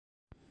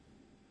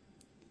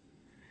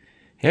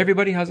Hey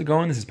everybody, how's it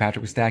going? This is Patrick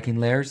with Stacking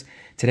Layers.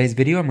 Today's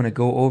video I'm going to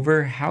go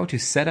over how to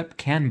set up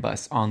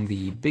CANbus on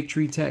the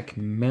Bigtreetech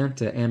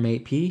Manta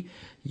M8P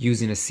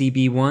using a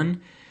CB1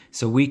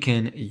 so we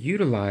can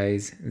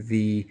utilize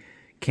the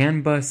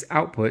CANbus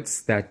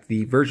outputs that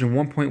the version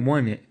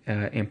 1.1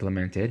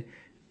 implemented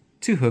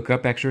to hook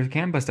up extra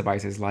CANbus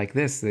devices like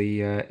this,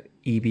 the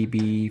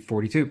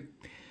EBB42.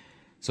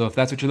 So if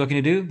that's what you're looking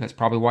to do, that's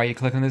probably why you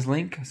click on this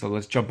link. So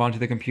let's jump onto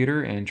the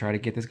computer and try to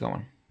get this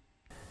going.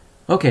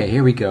 Okay,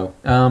 here we go.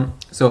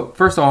 So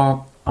first of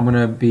all, I'm going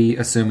to be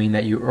assuming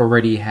that you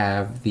already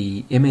have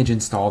the image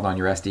installed on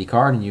your SD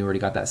card and you already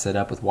got that set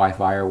up with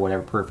Wi-Fi or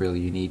whatever peripheral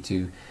you need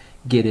to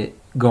get it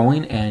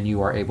going, and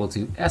you are able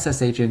to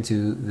SSH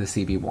into the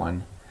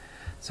CB1.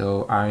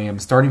 So I am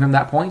starting from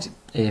that point.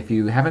 If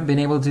you haven't been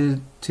able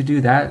to do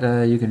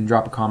that, you can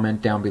drop a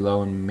comment down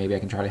below and maybe I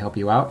can try to help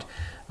you out.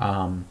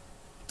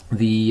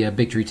 The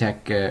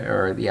Bigtreetech,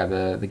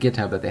 the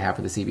GitHub that they have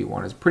for the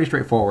CB1 is pretty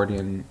straightforward,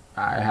 and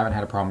I haven't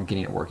had a problem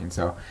getting it working,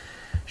 so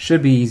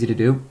should be easy to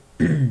do.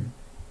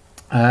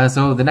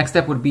 So the next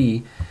step would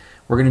be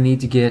we're going to need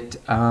to get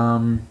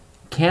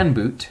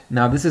CanBoot.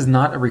 Now this is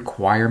not a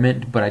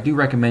requirement, but I do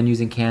recommend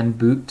using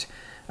CanBoot.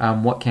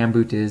 What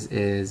CanBoot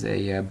is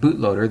a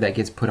bootloader that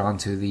gets put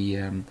onto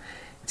the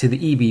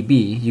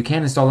EBB. You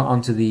can install it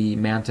onto the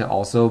Manta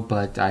also,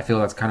 but I feel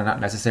that's kind of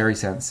not necessary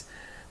since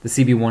the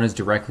CB1 is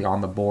directly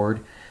on the board,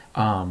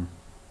 and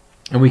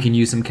we can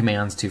use some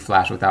commands to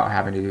flash without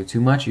having to do too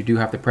much. You do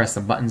have to press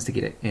some buttons to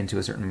get it into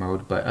a certain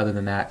mode, but other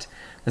than that,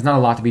 there's not a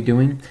lot to be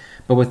doing.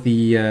 But with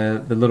the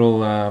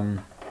little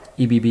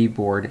EBB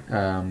board,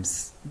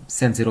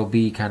 since it'll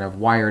be kind of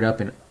wired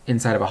up and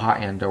inside of a hot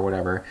end or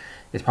whatever,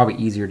 it's probably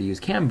easier to use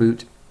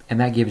CanBoot, and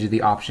that gives you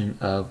the option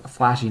of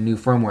flashing new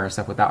firmware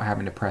stuff without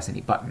having to press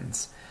any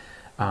buttons.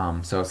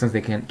 So since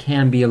they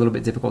can be a little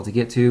bit difficult to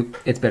get to,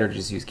 it's better to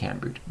just use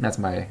CanBoot. That's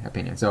my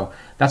opinion. So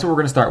that's what we're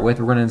going to start with.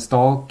 We're going to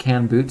install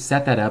CanBoot,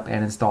 set that up,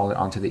 and install it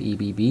onto the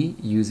EBB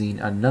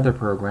using another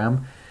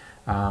program,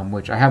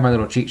 which I have my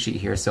little cheat sheet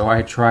here, so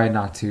I try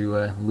not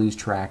to lose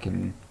track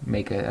and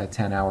make a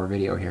 10-hour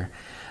video here.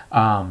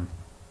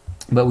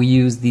 But we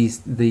use the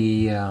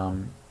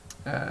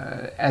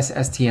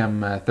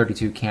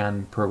STM32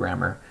 CAN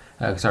programmer,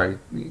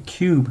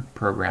 Cube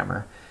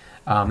programmer.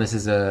 This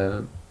is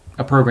a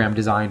program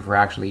designed for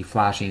actually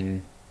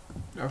flashing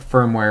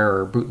firmware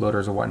or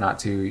bootloaders or whatnot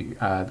to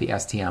the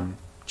STM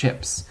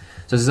chips.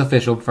 So this is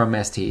official from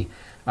ST.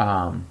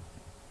 So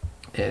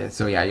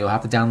yeah, you'll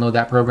have to download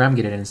that program,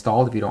 get it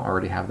installed if you don't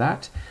already have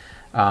that.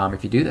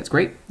 If you do, that's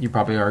great. You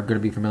probably are going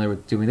to be familiar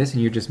with doing this,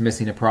 and you're just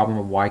missing a problem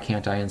of why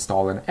can't I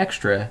install an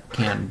extra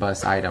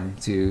CANbus item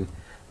to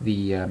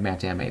the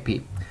Manta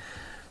M8P.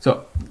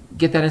 So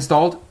get that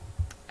installed,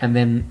 and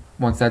then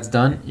once that's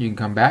done, you can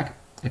come back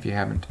if you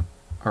haven't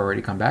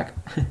already come back.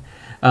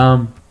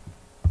 And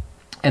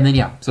then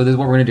yeah, so this is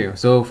what we're going to do.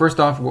 So first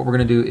off, what we're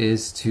going to do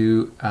is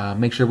to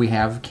make sure we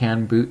have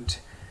CanBoot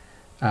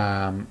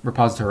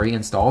repository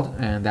installed,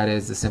 and that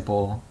is the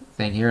simple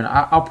thing here. And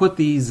I'll put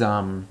these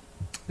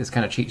this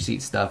kind of cheat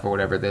sheet stuff or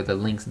whatever, the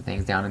links and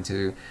things down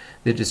into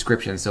the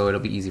description, so it'll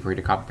be easy for you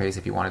to copy paste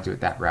if you want to do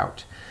it that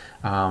route.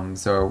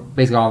 So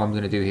basically all I'm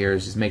going to do here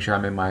is just make sure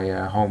I'm in my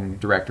home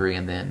directory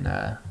and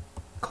then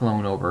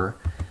clone over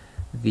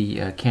the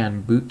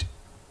CanBoot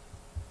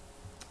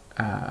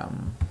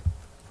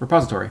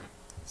repository.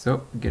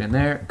 So get in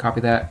there,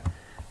 copy that,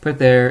 put it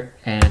there,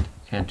 and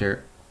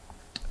enter.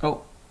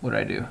 Oh, what did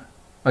I do?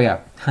 Oh yeah,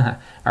 I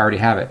already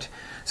have it.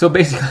 So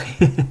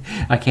basically,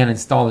 I can't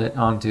install it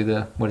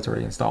onto what it's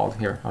already installed.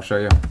 Here, I'll show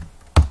you.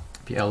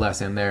 If you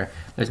ls in there,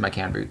 there's my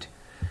CanBoot.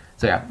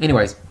 So yeah,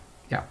 anyways,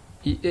 yeah,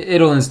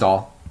 it'll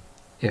install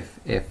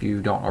if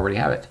you don't already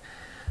have it.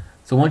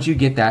 So once you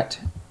get that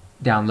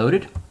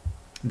downloaded,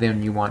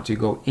 then you want to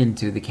go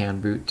into the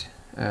CanBoot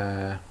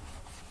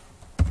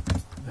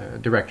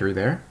directory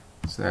there.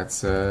 So that's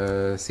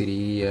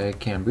cd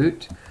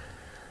CanBoot.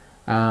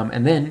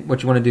 And then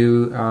what you want to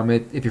do,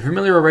 if you're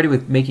familiar already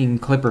with making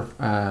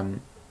klipper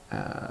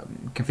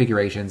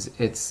configurations,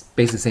 it's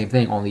basically the same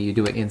thing, only you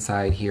do it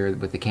inside here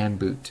with the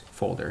CanBoot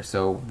folder.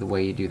 So the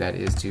way you do that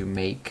is to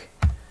make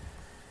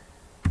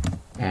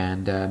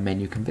and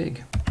menu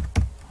config.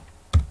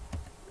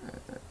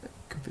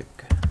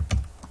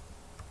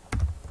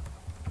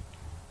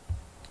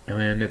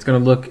 And it's going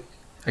to look,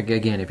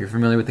 again, if you're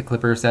familiar with the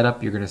Klipper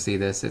setup, you're going to see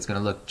this. It's going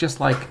to look just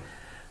like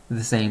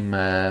the same,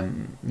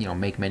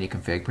 make menu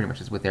config, pretty much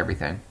is with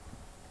everything.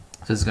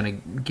 So this is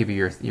going to give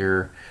you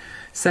your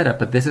setup,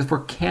 but this is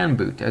for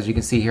CanBoot, as you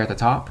can see here at the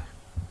top.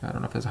 I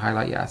don't know if there's a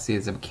highlight. Yeah, see,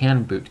 it's a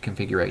CanBoot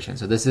configuration.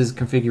 So this is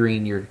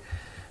configuring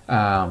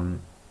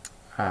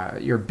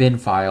your bin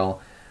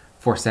file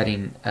for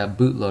setting a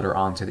bootloader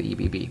onto the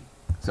EBB.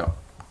 So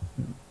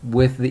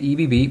with the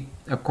EBB,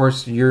 of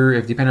course,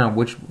 depending on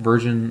which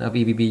version of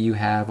EBB you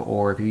have,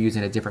 or if you're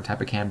using a different type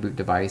of CanBoot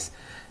device,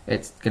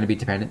 it's going to be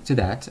dependent to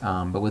that.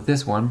 But with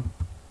this one,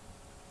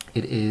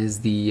 it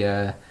is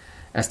the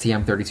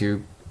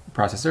STM32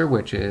 processor,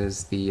 which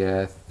is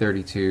the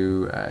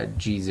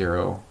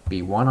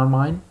 32G0B1 on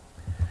mine.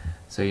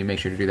 So you make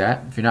sure to do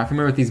that. If you're not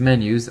familiar with these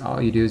menus,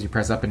 all you do is you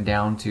press up and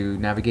down to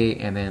navigate,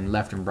 and then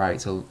left and right.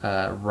 So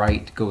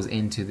right goes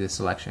into this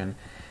selection,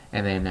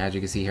 and then as you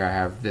can see here, I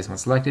have this one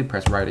selected.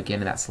 Press right again,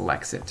 and that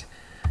selects it.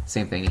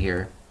 Same thing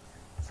here.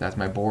 So that's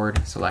my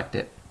board. Select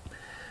it.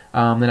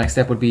 The next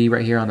step would be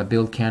right here on the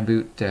Build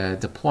CanBoot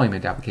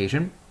deployment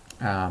application.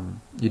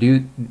 You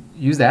do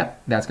use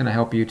that. That's going to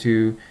help you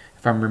to,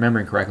 if I'm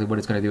remembering correctly, what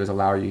it's going to do is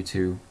allow you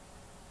to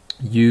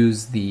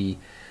use the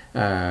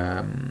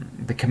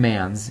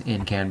commands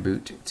in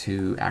CanBoot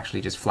to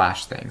actually just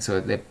flash things. So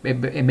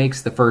it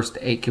makes the first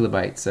 8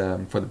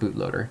 kilobytes for the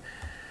bootloader.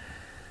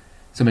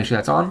 So make sure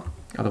that's on.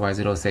 Otherwise,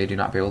 it'll say do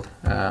not build.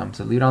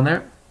 So leave it on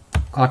there.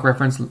 Clock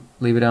reference,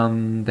 leave it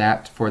on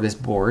that for this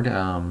board.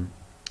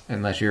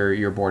 Unless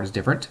your board is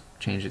different,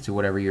 change it to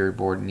whatever your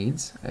board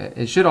needs.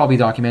 It should all be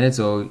documented,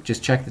 so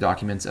just check the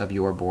documents of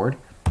your board.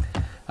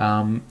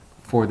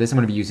 For this, I'm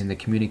going to be using the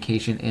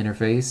communication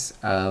interface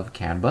of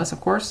CANbus, of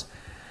course.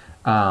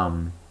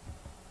 On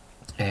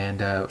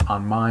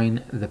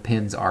mine, the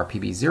pins are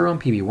PB0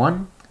 and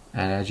PB1.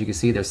 And as you can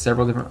see, there's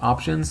several different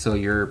options, so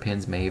your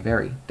pins may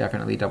vary.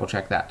 Definitely double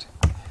check that.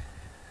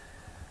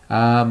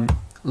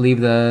 Leave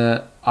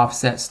the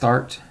offset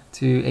start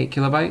to 8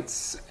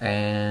 kilobytes,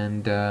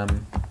 and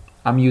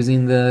I'm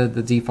using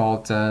the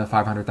default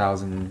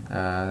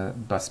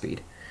 500,000 bus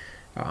speed.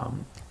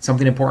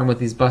 Something important with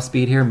these bus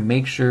speed here,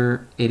 make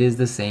sure it is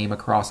the same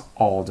across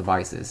all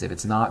devices. If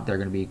it's not, there's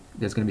going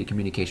to be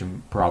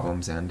communication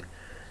problems, and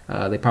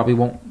they probably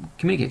won't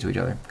communicate to each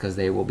other because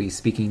they will be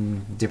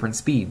speaking different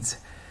speeds,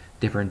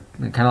 different,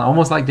 kind of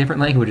almost like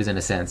different languages in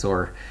a sense,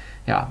 or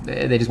yeah,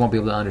 they just won't be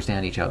able to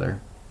understand each other.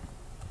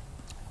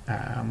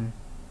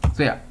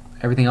 So yeah,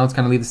 everything else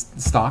kind of leave the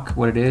stock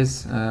what it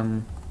is.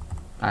 I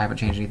haven't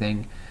changed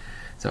anything,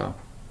 so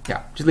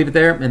yeah, just leave it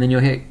there, and then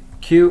you'll hit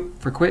Q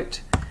for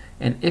quit.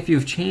 And if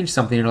you've changed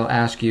something, it'll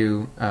ask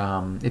you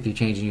if you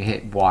change, and you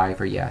hit Y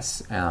for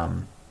yes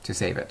to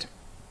save it.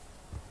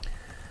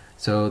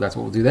 So that's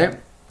what we'll do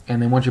there. And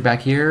then once you're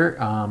back here,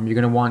 you're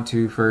going to want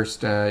to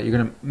first you're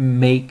going to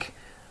make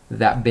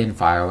that bin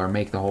file, or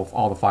make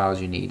all the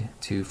files you need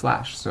to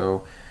flash.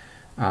 So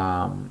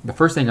the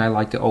first thing I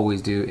like to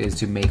always do is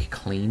to make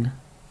clean.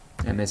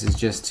 And this is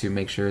just to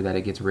make sure that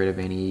it gets rid of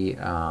any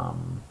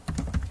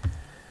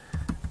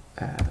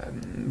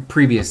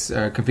previous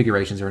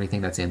configurations or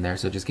anything that's in there.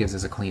 So it just gives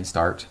us a clean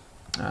start.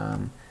 Let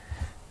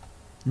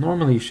me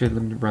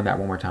run that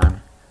one more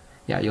time.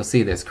 Yeah, you'll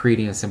see this,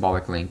 creating a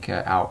symbolic link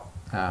out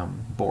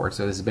board.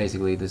 So this is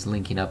basically this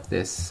linking up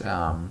this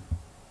out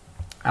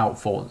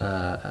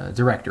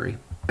directory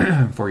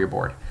for your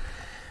board.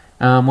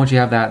 Once you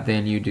have that,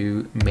 then you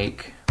do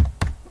make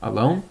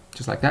alone,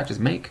 just like that, just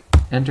make,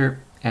 enter.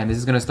 And this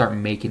is going to start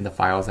making the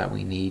files that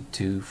we need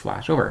to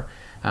flash over.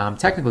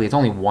 Technically, it's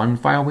only one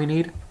file we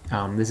need.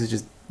 This is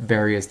just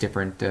various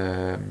different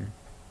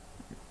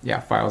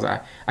files.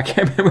 I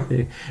can't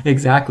remember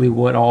exactly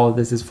what all of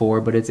this is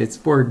for, but it's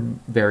for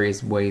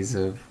various ways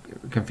of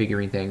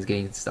configuring things,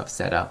 getting stuff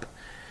set up.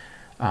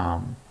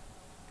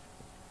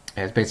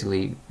 It's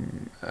basically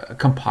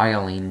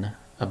compiling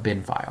a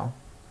bin file.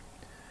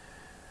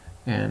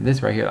 And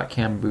this right here, that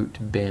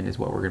CanBoot.bin, is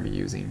what we're going to be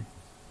using.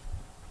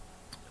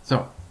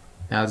 So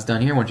now it's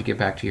done here. Once you get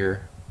back to your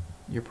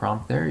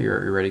prompt there,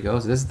 you're ready to go.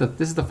 So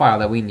this is the file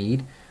that we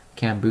need,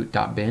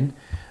 CanBoot.bin,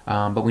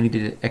 but we need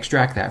to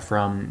extract that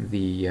from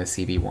the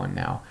CB1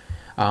 now.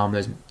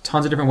 There's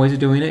tons of different ways of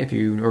doing it. If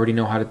you already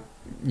know how to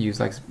use,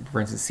 like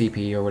for instance,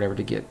 CP or whatever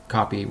to get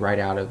copy right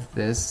out of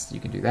this, you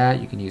can do that.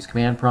 You can use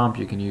command prompt.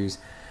 You can use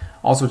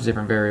all sorts of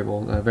different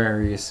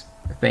various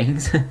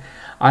things.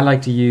 I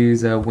like to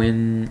use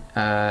Win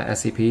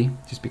SCP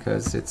just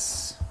because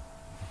it's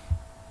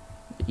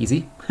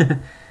easy.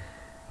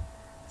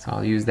 So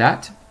I'll use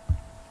that.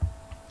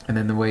 And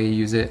then the way you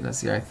use it, let's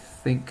see, I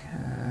think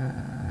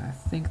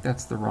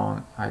that's the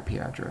wrong IP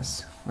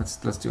address. Let's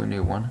do a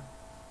new one.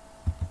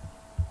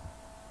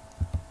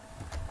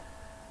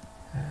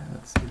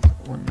 Let's see,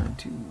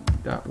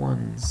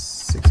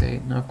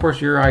 192.168. Now, of course,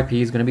 your IP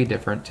is going to be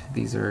different.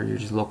 These are your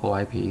just local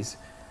IPs.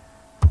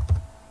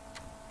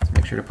 So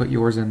make sure to put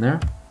yours in there.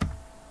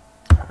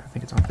 I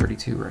think it's on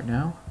 32 right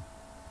now.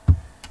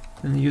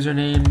 And the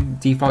username,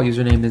 default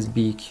username is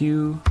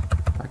BQ.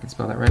 If I can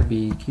spell that right,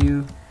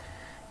 BQ.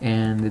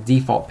 And the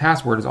default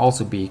password is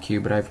also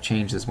BQ, but I've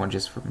changed this one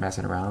just for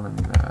messing around.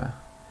 And like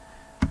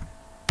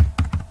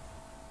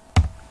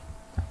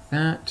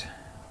that.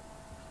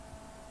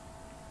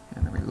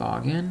 And then we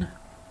log in.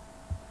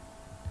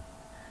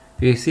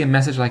 If you see a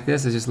message like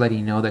this, it's just letting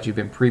you know that you've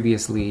been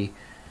previously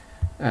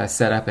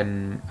set up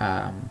and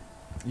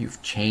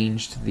you've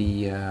changed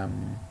the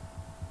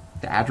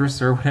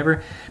address or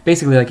whatever.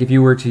 Basically, like if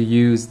you were to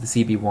use the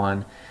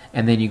CB1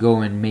 and then you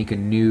go and make a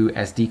new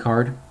SD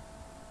card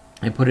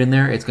and put it in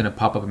there, it's going to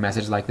pop up a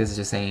message like this. It's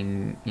just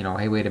saying, you know,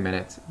 hey, wait a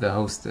minute, the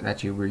host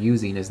that you were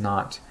using is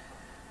not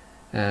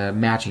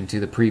matching to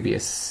the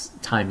previous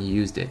time you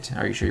used it.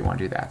 Are you sure you want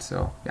to do that?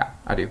 So yeah,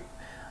 I do.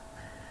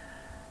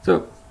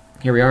 So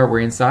here we are, we're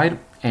inside,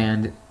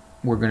 and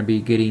we're going to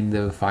be getting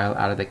the file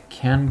out of the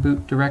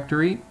CanBoot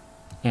directory,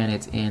 and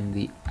it's in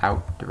the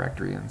out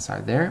directory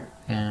inside there,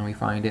 and we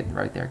find it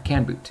right there,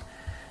 CanBoot.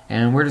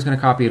 And we're just going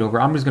to copy it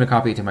over. I'm just going to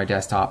copy it to my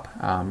desktop.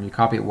 You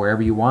copy it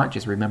wherever you want.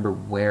 Just remember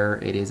where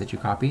it is that you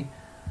copy.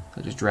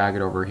 So just drag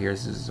it over here.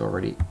 This is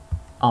already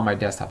on my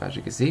desktop, as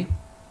you can see.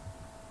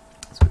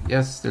 So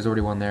yes, there's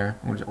already one there.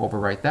 We'll just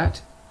overwrite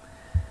that.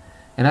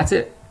 And that's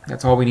it.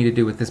 That's all we need to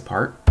do with this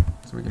part.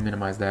 So we can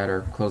minimize that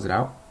or close it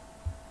out.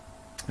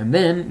 And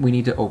then we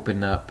need to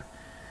open up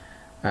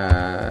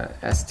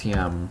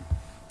STM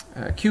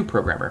Q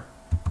programmer.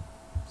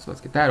 So let's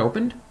get that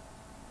opened.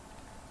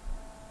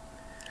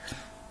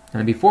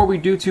 And before we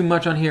do too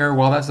much on here,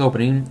 while that's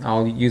opening,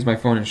 I'll use my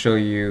phone and show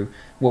you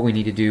what we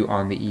need to do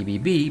on the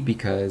EBB,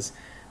 because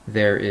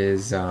there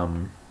is,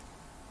 yeah,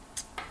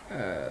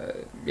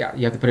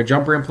 you have to put a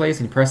jumper in place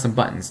and you press some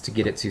buttons to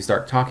get it to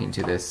start talking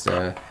to this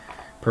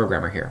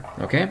programmer here,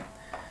 okay?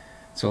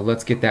 So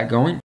let's get that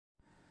going.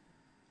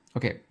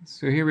 Okay,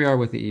 so here we are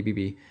with the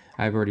EBB.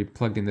 I've already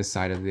plugged in this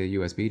side of the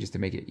USB just to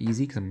make it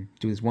easy, because I'm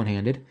doing this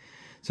one-handed.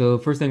 So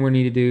first thing we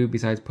need to do,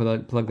 besides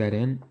plug that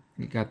in,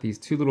 you got these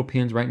two little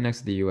pins right next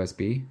to the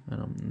USB. I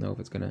don't know if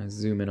it's going to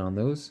zoom in on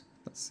those.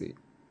 Let's see.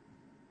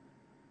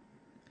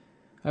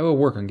 I will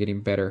work on getting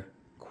better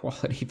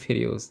quality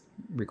videos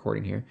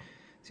recording here.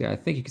 So yeah, I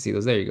think you can see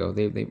those. There you go.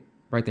 They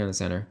right there in the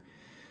center.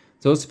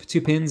 So those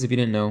two pins, if you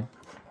didn't know,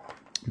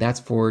 that's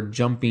for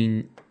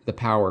jumping the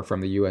power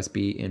from the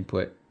USB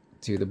input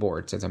to the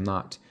board, since I'm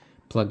not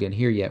plugged in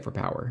here yet for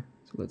power.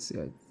 So let's see.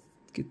 I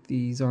get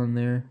these on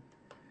there.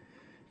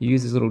 You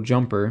use this little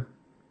jumper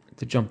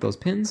to jump those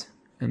pins,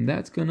 and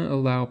that's going to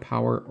allow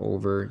power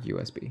over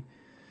USB.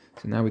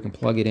 So now we can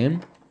plug it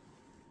in.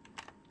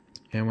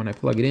 And when I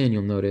plug it in,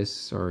 you'll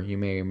notice, or you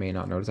may or may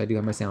not notice, I do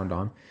have my sound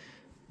on.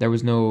 There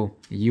was no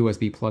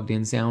USB plugged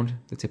in sound,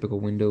 the typical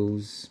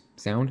Windows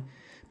sound.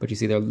 But you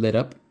see they're lit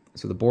up,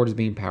 so the board is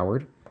being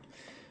powered.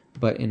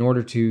 But in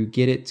order to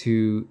get it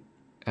to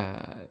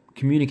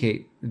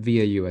communicate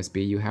via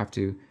USB, you have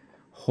to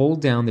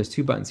hold down. There's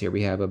two buttons here.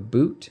 We have a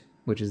boot,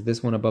 which is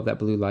this one above that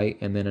blue light,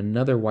 and then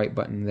another white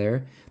button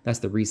there. That's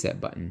the reset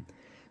button.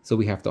 So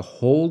we have to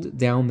hold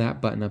down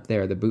that button up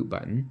there, the boot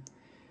button,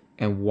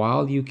 and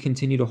while you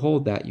continue to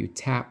hold that, you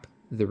tap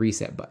the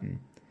reset button.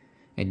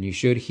 And you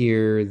should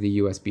hear the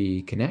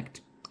USB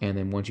connect, and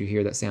then once you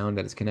hear that sound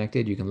that it's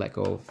connected, you can let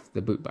go of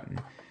the boot button.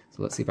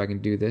 So let's see if I can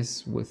do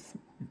this with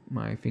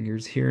my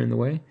fingers here in the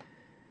way.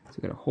 So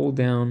we're going to hold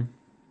down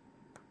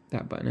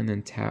that button and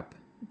then tap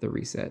the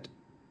reset.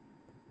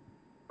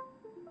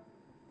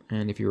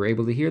 And if you were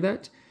able to hear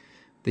that,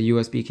 the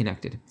USB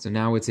connected. So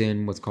now it's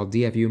in what's called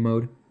DFU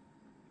mode,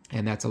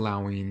 and that's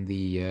allowing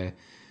the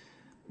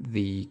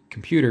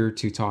computer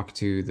to talk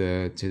to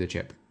the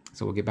chip.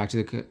 So we'll get back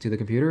to the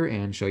computer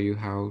and show you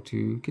how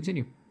to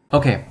continue.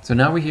 Okay, so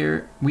now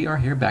we are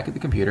here back at the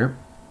computer,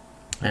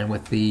 and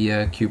with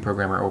the Q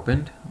programmer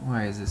opened.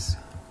 Why is this?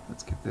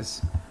 Let's get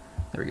this.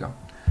 There we go.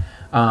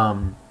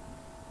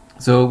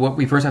 So what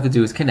we first have to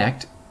do is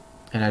connect,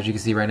 and as you can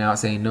see right now,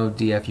 it's saying no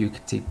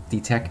DFU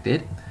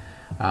detected.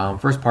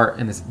 First part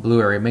in this blue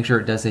area, make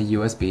sure it does say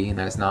USB and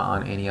that it's not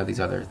on any of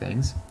these other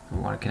things. We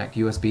want to connect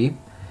USB,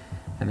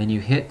 and then you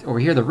hit over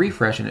here the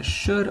refresh, and it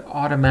should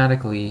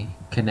automatically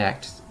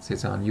connect. So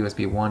it's on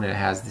USB 1 and it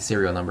has the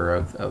serial number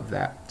of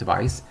that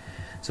device,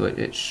 so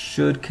it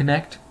should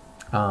connect.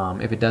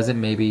 If it doesn't,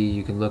 maybe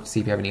you can look to see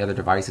if you have any other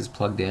devices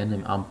plugged in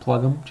and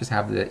unplug them. Just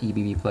have the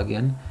EBB plug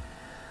in.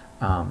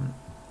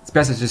 It's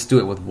best to just do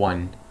it with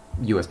one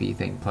USB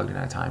thing plugged in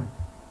at a time.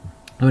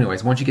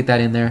 Anyways, once you get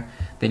that in there,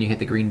 then you hit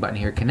the green button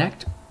here,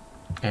 connect,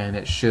 and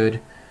it should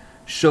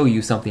show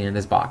you something in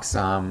this box.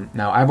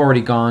 Now, I've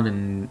already gone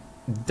and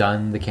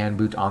done the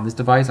CanBoot on this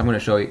device. I'm going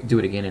to do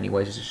it again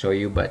anyway, just to show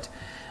you, but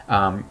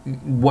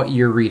what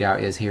your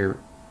readout is here,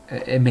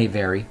 it may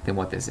vary than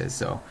what this is.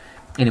 So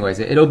anyways,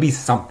 it'll be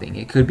something.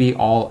 It could be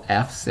all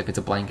Fs if it's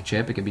a blank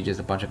chip. It could be just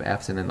a bunch of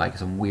Fs and then like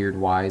some weird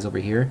Ys over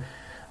here.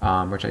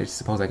 Which I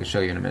suppose I could show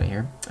you in a minute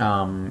here.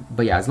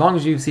 But yeah, as long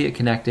as you see it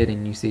connected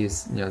and you see,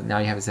 now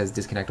you have it says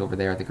disconnect over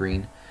there at the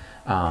green,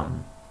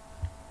 then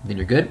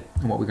you're good.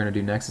 And what we're going to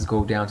do next is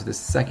go down to the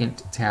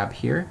second tab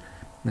here.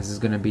 This is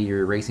going to be your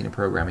erasing and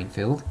programming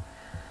field.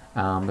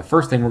 The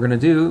first thing we're going to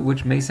do,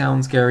 which may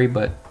sound scary,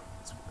 but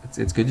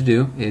it's good to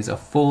do, is a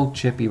full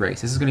chip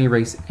erase. This is going to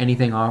erase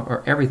anything off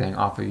or everything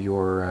off of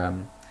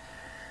your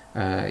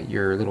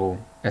little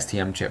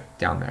STM chip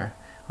down there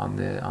on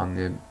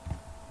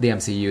the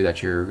MCU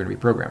that you're going to be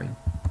programming.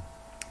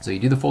 So you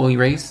do the full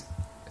erase.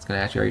 It's going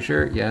to ask you, are you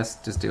sure?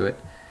 Yes, just do it.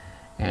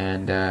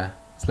 And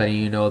it's letting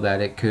you know that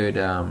it could,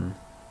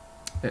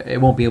 it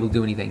won't be able to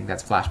do anything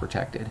that's flash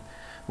protected,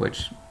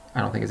 which I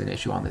don't think is an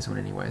issue on this one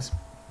anyways.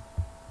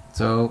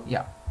 So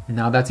yeah,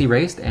 now that's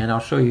erased, and I'll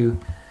show you.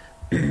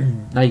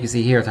 Now you can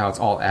see here how it's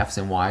all F's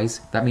and Y's.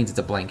 That means it's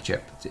a blank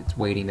chip. It's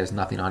waiting. There's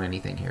nothing on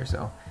anything here,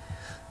 so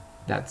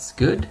that's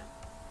good.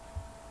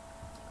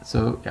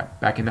 So yeah,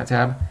 back in that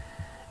tab.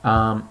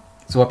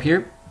 So up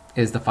here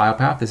is the file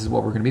path. This is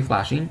what we're going to be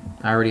flashing.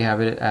 I already have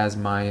it as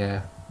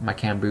my my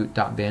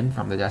CanBoot.bin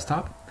from the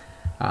desktop.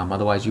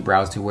 Otherwise, you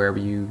browse to wherever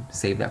you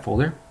save that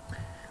folder.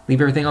 Leave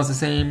everything else the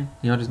same.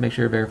 Just make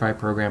sure to verify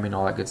programming,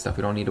 all that good stuff.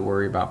 We don't need to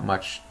worry about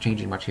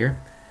changing much here.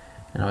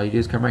 And all you do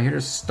is come right here to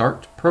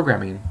start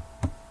programming,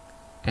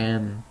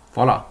 and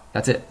voila,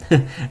 that's it.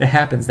 It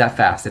happens that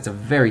fast. It's a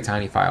very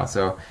tiny file,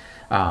 so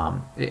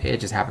it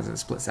just happens in a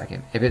split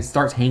second. If it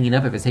starts hanging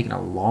up, if it's taking a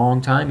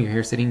long time, you're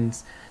here sitting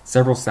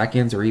several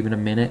seconds or even a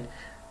minute,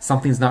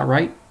 something's not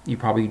right. You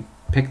probably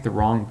picked the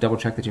wrong, double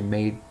check that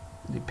you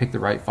picked the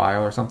right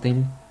file or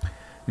something.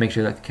 Make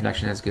sure that the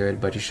connection is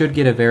good, but you should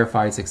get a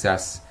verified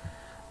success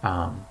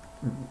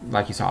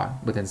like you saw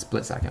within a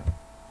split second.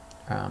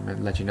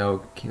 And let you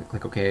know,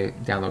 click OK,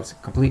 downloads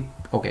complete,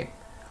 OK.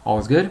 All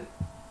is good.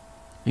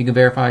 You can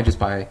verify just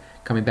by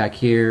coming back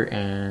here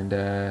and,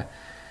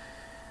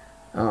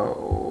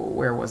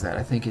 where was that?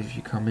 I think if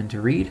you come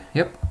into read,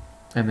 yep,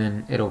 and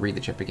then it'll read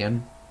the chip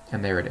again,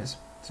 and there it is.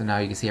 So now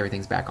you can see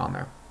everything's back on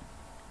there.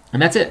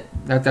 And that's it.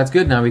 That's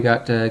good. Now we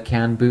got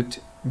CanBoot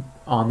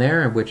on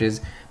there, which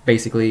is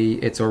basically,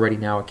 it's already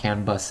now a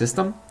CANbus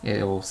system.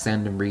 It will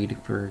send and read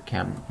for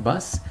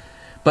CANbus.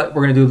 But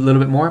we're going to do a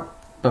little bit more.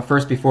 But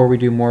first, before we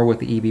do more with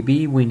the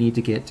EBB, we need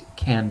to get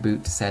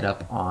CanBoot set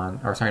up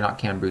on, or sorry, not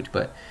CanBoot,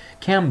 but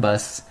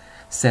CANbus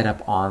set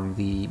up on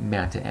the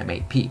Manta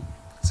M8P.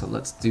 So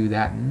let's do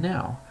that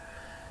now.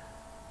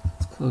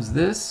 Let's close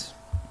this.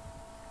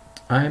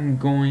 I'm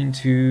going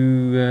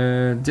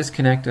to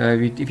disconnect.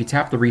 If you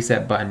tap the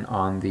reset button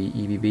on the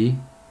EBB,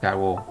 that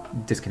will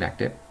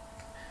disconnect it.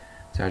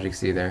 So as you can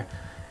see there,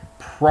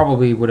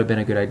 probably would have been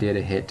a good idea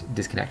to hit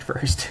disconnect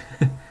first.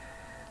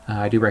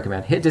 I do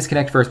recommend hit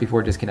disconnect first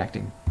before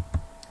disconnecting.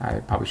 I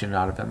probably should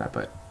not have done that,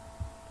 but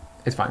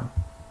it's fine.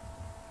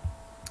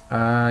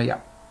 Yeah,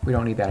 we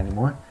don't need that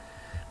anymore.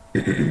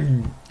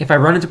 If I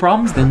run into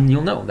problems, then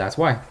you'll know that's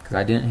why, because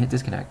I didn't hit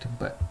disconnect,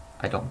 but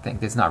I don't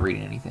think it's not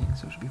reading anything,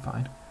 so it should be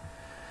fine.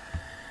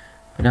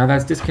 But now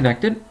that's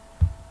disconnected,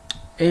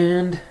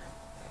 and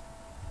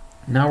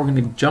now we're going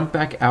to jump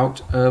back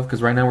out of,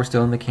 because right now we're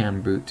still in the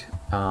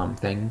CanBoot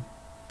thing,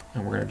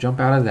 and we're going to jump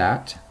out of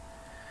that.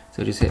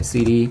 So just hit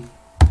CD,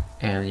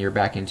 and you're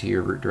back into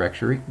your root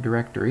directory.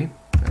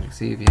 As you can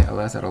see, if you hit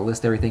ls, that'll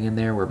list everything in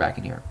there. We're back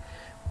in here.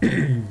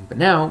 But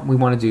now we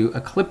want to do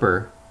a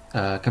klipper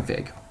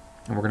config,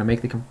 and we're going to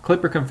make the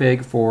klipper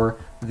config for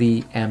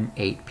the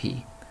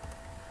M8P.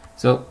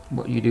 So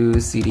what you do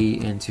is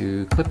CD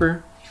into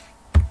klipper,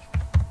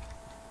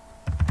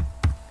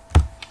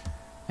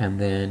 and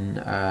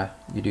then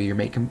you do your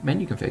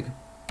menu config.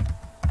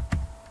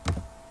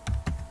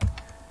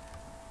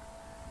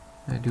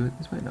 Did I do it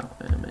this way? No,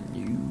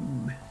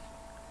 menu.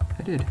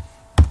 I did.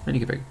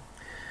 Menu config.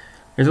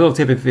 There's a little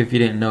tip if you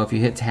didn't know, if you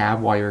hit tab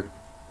while you're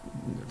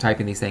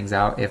typing these things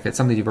out, if it's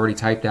something you've already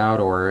typed out,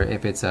 or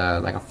if it's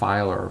like a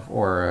file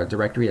or a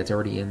directory that's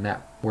already in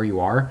that where you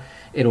are,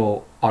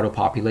 it'll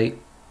auto-populate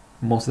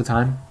most of the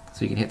time.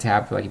 So you can hit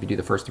tab, like if you do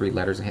the first 3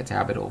 letters and hit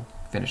tab, it'll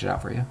finish it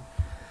out for you.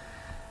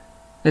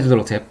 There's a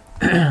little tip.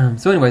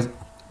 So anyways,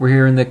 we're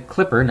here in the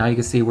klipper. Now you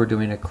can see we're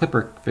doing a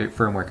klipper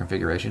firmware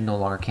configuration, no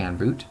longer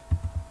CanBoot.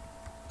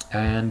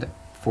 And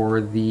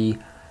for the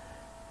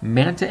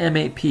Manta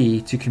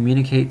M8P to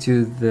communicate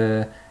to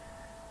the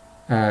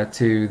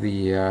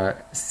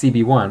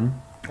CB1,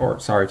 or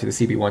sorry, to the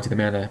CB1 to the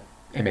Manta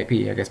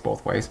M8P, I guess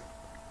both ways,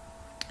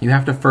 you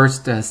have to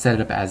first set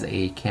it up as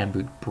a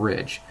CanBoot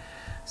bridge.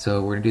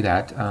 So we're gonna do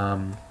that.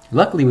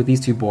 Luckily, with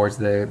these two boards,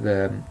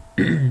 the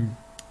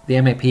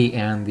M8P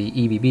and the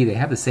EBB, they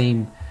have the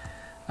same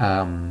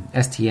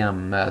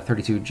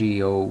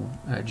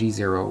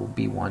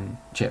STM32G0B1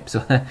 chip,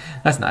 so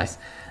that's nice.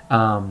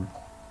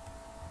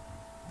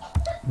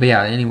 But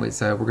yeah,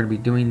 anyways, we're going to be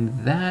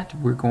doing that.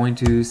 We're going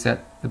to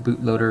set the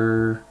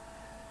bootloader.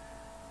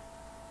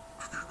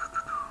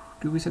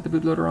 Do we set the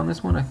bootloader on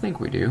this one? I think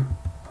we do.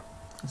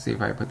 Let's see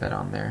if I put that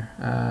on there.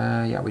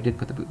 Yeah, we did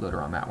put the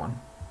bootloader on that one.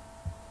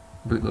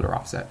 Bootloader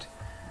offset.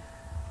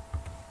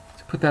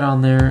 So put that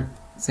on there.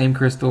 Same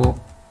crystal.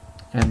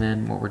 And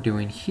then what we're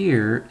doing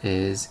here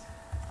is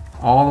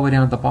all the way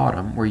down at the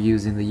bottom, we're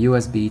using the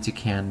USB to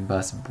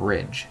CANbus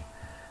bridge.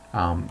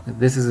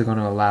 This is going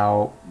to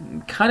allow,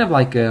 kind of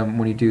like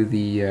when you do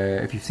the,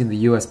 if you've seen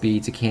the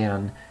USB to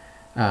CAN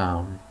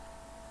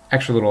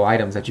extra little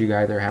items that you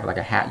either have like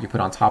a hat you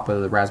put on top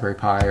of the Raspberry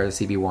Pi or the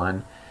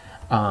CB1,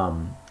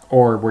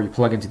 or where you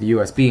plug into the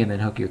USB and then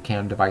hook your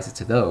CAN devices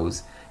to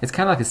those. It's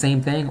kind of like the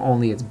same thing,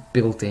 only it's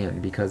built in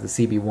because the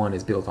CB1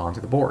 is built onto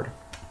the board.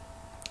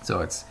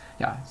 So it's,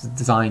 yeah, it's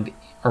designed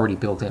already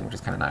built in, which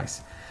is kind of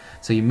nice.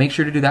 So you make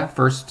sure to do that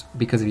first,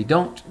 because if you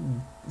don't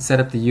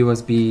set up the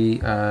USB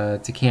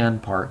to CAN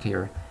part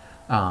here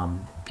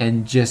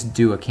and just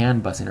do a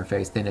CANbus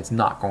interface, then it's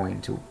not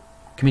going to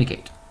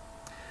communicate.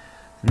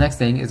 The next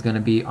thing is going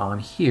to be on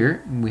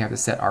here. We have to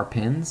set our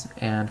pins,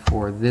 and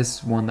for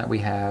this one that we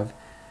have,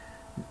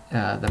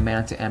 the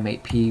Manta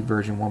M8P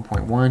version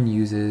 1.1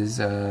 uses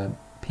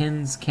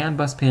pins,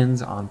 CANbus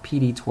pins on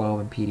PD12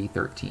 and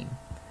PD13.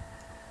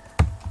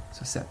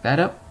 So set that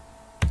up.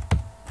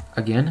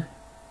 Again,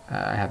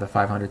 I have the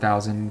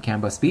 500,000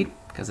 CANbus speed,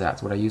 because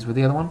that's what I used with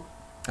the other one.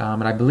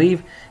 And I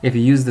believe if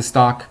you use the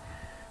stock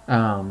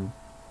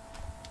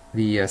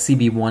the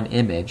CB1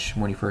 image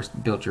when you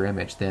first built your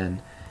image,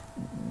 then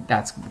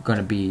that's going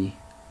to be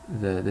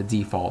the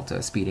default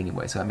speed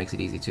anyway, so that makes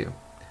it easy too.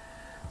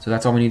 So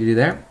that's all we need to do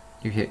there.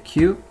 You hit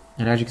Q,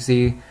 and as you can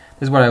see,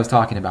 this is what I was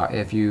talking about.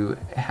 If you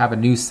have a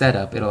new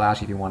setup, it'll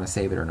ask you if you want to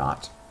save it or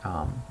not.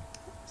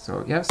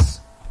 So yes,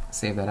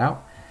 save that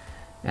out.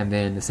 And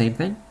then the same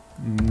thing,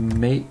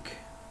 make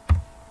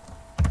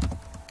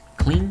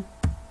clean,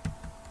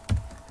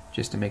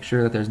 just to make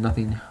sure that there's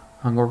nothing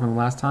hung over from the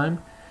last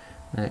time.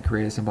 And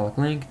create a symbolic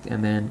link,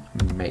 and then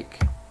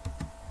make.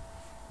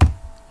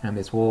 And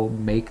this will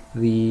make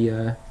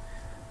the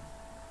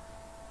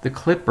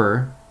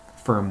Klipper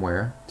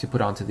firmware to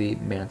put onto the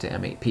Manta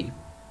M8P.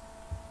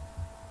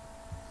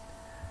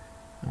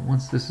 And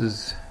once this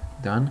is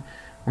done,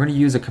 we're going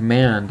to use a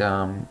command.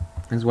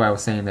 This is why I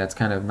was saying that's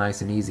kind of nice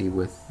and easy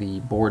with the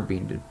board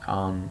being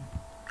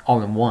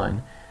all in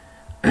one.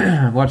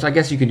 Which I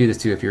guess you can do this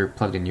too if you're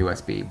plugged in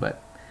USB,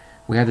 but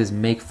we have this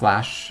make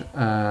flash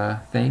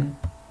thing.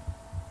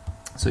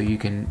 So you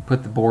can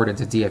put the board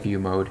into DFU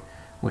mode,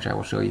 which I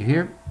will show you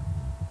here,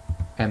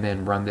 and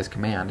then run this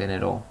command and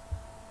it'll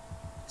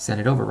send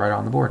it over right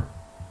on the board.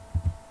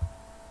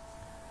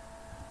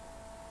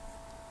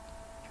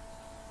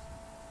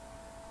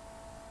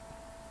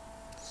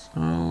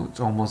 So it's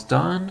almost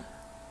done.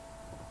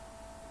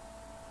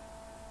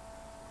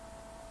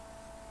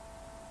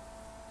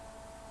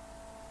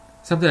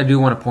 Something I do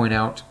want to point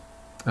out,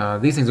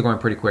 these things are going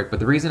pretty quick, but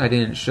the reason I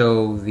didn't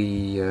show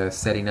the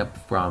setting up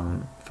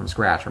from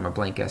scratch from a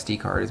blank SD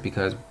card is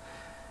because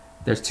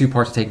there's two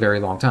parts that take a very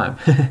long time.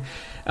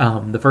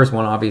 The first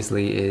one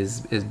obviously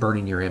is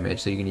burning your image,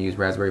 so you can use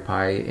Raspberry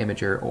Pi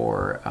Imager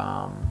or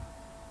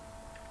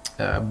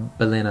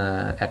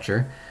Balena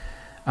Etcher,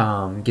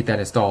 get that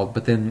installed.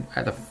 But then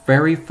the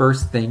very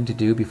first thing to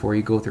do before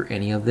you go through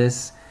any of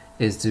this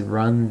is to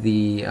run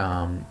the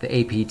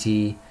apt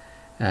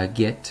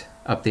get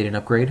update and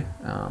upgrade.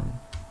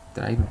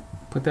 Did I even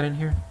put that in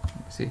here? Let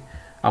me see.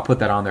 I'll put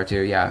that on there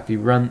too. Yeah, if you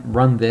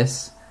run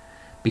this,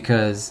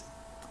 because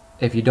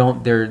if you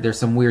don't, there's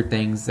some weird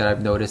things that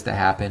I've noticed that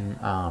happen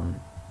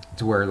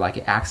to where like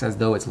it acts as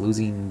though it's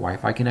losing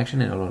Wi-Fi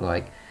connection, and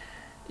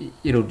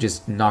it'll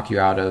just knock you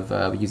out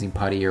of using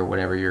PuTTY or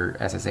whatever your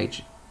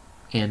SSH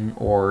in,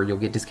 or you'll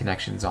get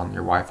disconnections on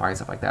your Wi-Fi and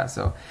stuff like that.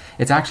 So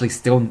it's actually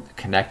still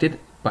connected,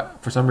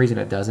 but for some reason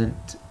it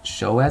doesn't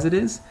show as it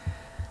is.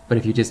 But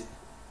if you just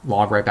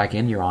log right back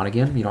in, you're on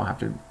again. You don't have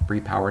to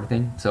repower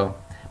anything. So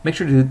make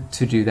sure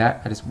to do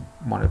that. I just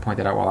wanted to point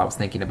that out while I was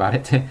thinking about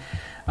it.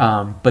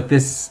 But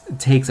this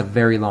takes a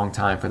very long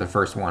time for the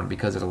first one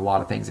because there's a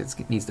lot of things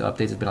it needs to update.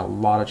 There's been a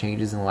lot of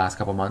changes in the last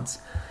couple months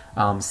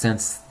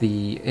since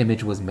the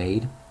image was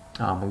made.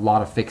 A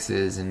lot of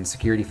fixes and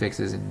security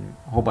fixes and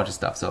a whole bunch of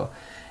stuff. So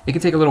it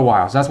can take a little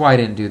while. So that's why I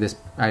didn't do this.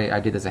 I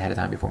did this ahead of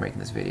time before making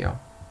this video.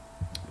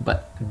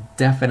 But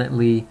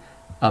definitely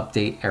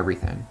update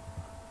everything.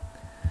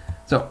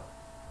 So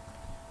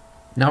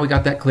now we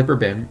got that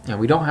klipper.bin, and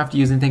we don't have to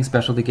use anything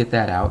special to get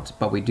that out,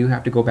 but we do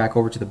have to go back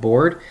over to the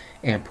board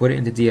and put it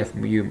into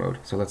DFU mode.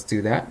 So let's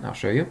do that, and I'll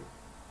show you.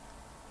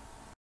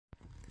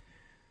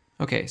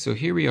 Okay, so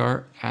here we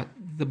are at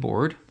the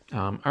board.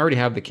 I already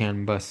have the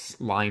CANbus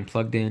line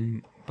plugged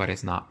in, but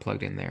it's not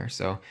plugged in there.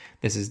 So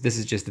this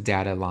is just the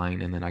data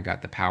line, and then I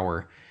got the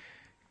power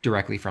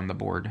directly from the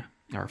board,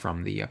 or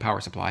from the power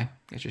supply.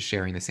 It's just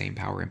sharing the same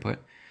power input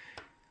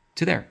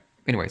to there.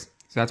 Anyways,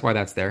 so that's why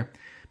that's there.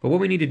 But what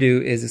we need to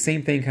do is the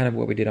same thing, kind of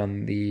what we did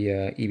on the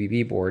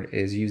EBB board,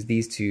 is use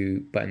these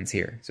two buttons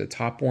here. So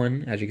top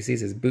one, as you can see,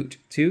 says boot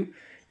to,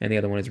 and the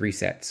other one is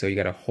reset. So you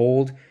got to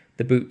hold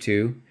the boot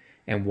to,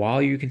 and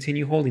while you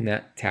continue holding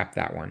that, tap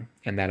that one,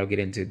 and that'll get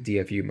into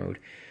DFU mode.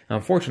 Now,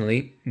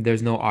 unfortunately,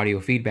 there's no audio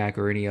feedback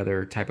or any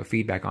other type of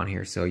feedback on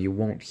here, so you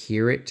won't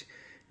hear it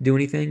do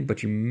anything,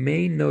 but you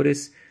may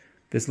notice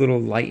this little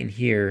light in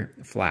here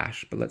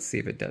flash. But let's see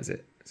if it does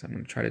it. So I'm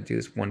going to try to do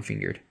this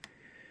one-fingered.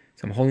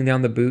 So I'm holding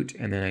down the boot,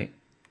 and then I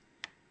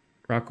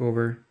rock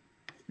over.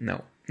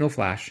 No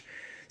flash.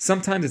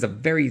 Sometimes it's a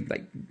very,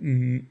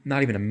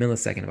 not even a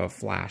millisecond of a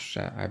flash,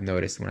 I've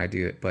noticed when I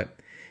do it. But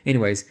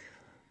anyways,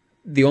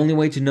 the only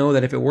way to know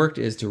that if it worked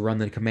is to run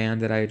the command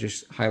that I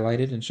just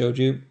highlighted and showed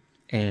you.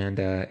 And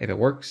if it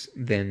works,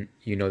 then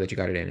you know that you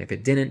got it in. If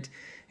it didn't,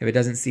 if it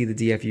doesn't see the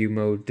DFU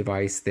mode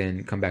device,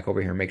 then come back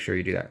over here and make sure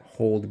you do that.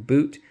 Hold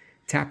boot,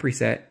 tap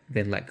reset,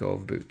 then let go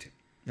of boot.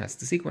 That's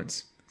the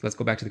sequence. So let's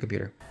go back to the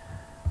computer.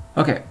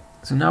 Okay,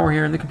 so now we're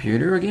here in the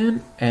computer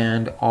again,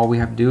 and all we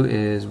have to do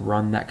is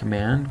run that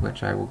command,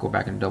 which I will go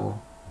back and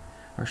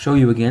show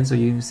you again so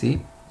you can see.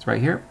 It's right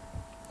here.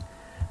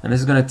 And this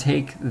is going to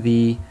take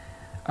the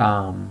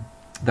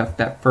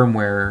that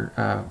firmware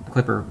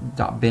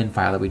klipper.bin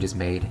file that we just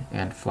made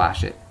and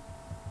flash it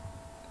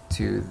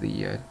to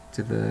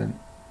the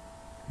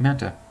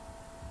Manta.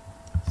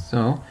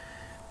 So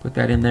put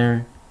that in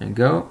there and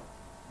go.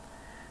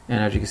 And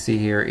as you can see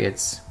here,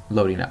 it's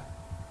loading up.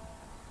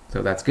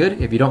 So that's good.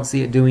 If you don't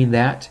see it doing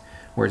that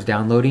where it's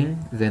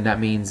downloading, then that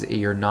means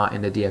you're not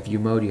in the DFU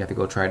mode. You have to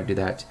go try to do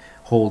that,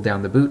 hold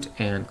down the boot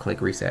and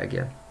click reset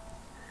again.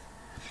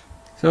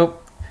 So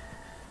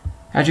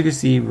as you can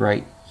see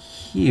right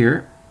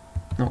here,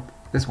 no,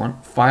 this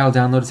one, file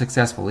downloaded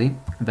successfully.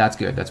 That's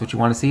good. That's what you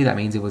want to see. That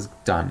means it was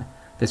done.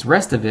 This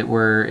rest of it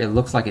where it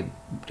looks like it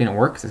didn't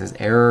work, so it says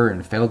error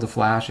and failed to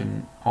flash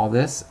and all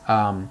this,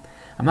 I'm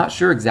not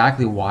sure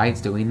exactly why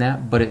it's doing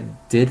that, but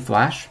it did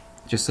flash.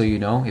 Just so you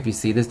know, if you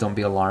see this, don't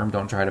be alarmed.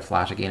 Don't try to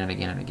flash again and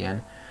again and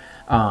again.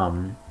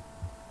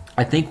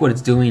 I think what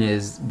it's doing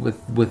is,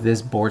 with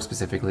this board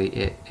specifically,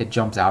 it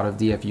jumps out of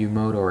DFU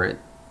mode, or it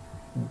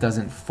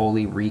doesn't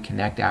fully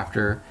reconnect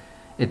after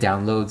it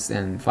downloads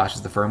and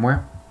flashes the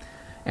firmware.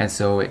 And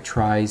so it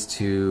tries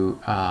to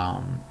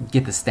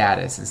get the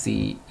status and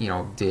see, you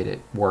know, did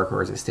it work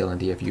or is it still in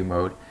DFU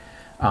mode?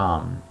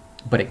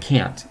 But it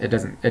can't. It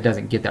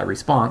doesn't get that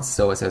response,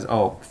 so it says,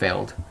 oh,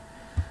 failed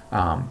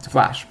to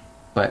flash.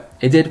 But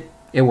it did.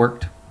 It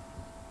worked.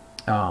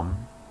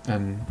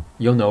 And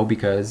you'll know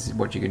because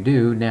what you can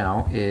do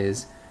now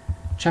is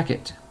check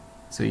it.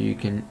 So you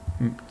can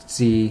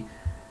see,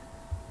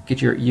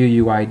 get your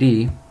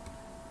UUID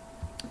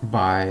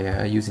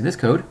by using this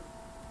code.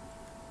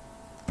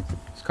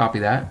 Just copy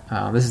that.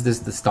 This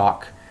is the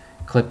stock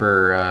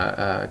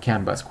Klipper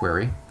CANbus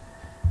query.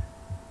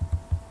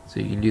 So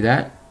you can do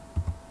that.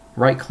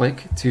 Right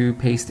click to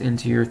paste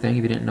into your thing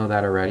if you didn't know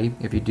that already.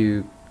 If you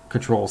do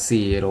Control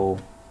C, it'll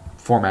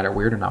format it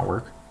weird and not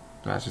work.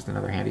 So that's just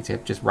another handy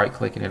tip. Just right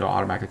click and it'll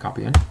automatically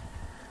copy in.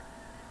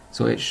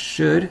 So it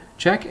should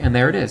check, and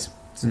there it is.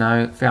 So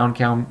now I found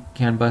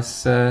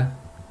CANbus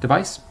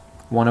device,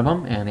 one of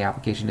them, and the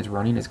application is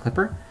running as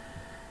Klipper.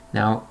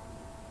 Now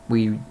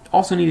we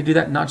also need to do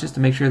that not just to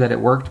make sure that it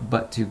worked,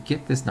 but to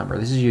get this number.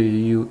 This is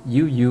your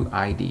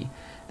UUID.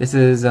 This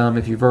is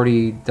if you've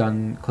already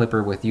done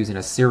Klipper with using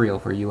a serial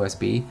for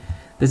USB.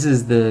 This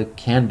is the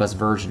CANbus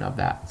version of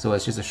that. So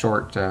it's just a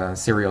short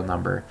serial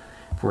number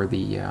for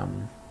the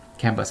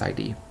CANbus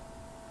ID.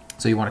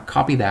 So you want to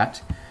copy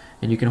that,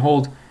 and you can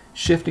hold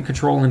Shift and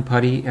Control and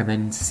PuTTY and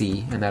then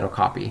C, and that'll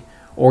copy.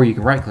 Or you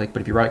can right click,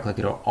 but if you right click,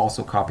 it'll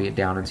also copy it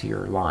down into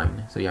your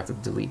line. So you have to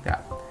delete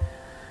that.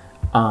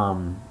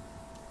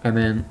 And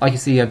then, like you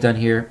see I've done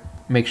here,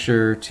 make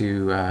sure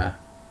to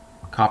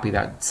copy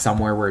that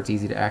somewhere where it's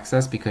easy to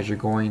access, because you're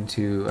going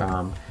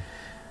to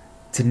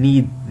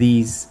need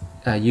these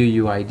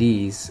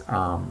UUIDs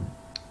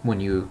when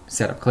you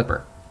set up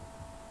Klipper.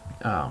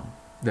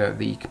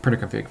 The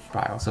printer config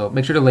file. So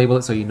make sure to label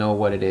it so you know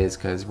what it is,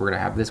 because we're going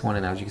to have this one,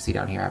 and as you can see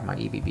down here I have my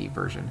EBB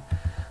version.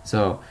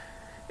 So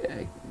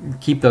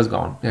keep those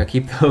going.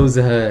 Keep those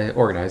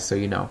organized so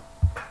you know.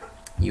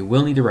 You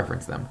will need to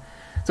reference them.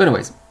 So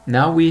anyways,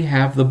 now we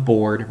have the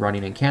board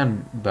running in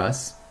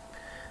CANbus,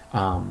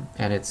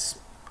 and it's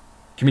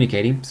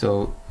communicating.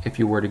 So if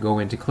you were to go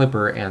into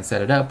Klipper and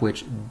set it up,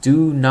 which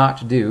do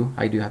not do,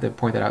 I do have to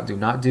point that out, do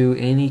not do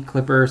any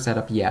Klipper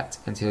setup yet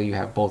until you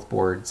have both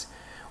boards,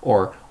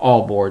 or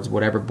all boards,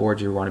 whatever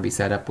boards you want to be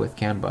set up with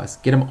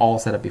CANbus. Get them all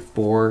set up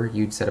before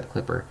you set up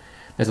Klipper.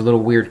 There's a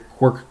little weird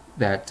quirk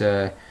that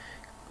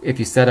if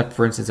you set up,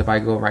 for instance, if I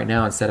go right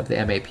now and set up the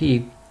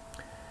M8P,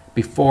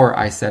 before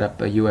I set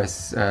up a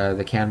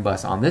the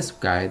CANbus on this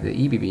guy, the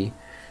EBB,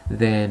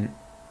 then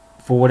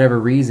for whatever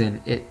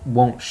reason it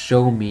won't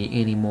show me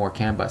any more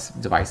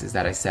CANbus devices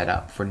that I set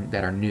up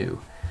that are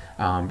new,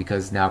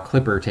 because now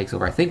Klipper takes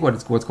over. I think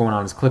what's going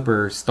on is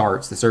Klipper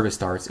starts, the service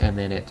starts, and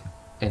then it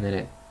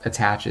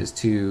attaches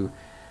to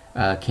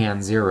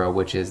CAN0,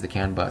 which is the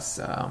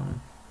CANbus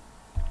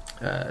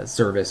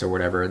service or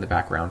whatever in the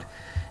background,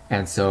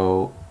 and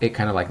so it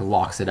kind of like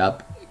locks it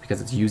up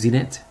because it's using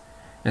it,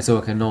 and so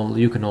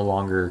you can no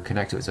longer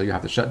connect to it. So you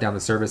have to shut down the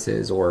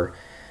services or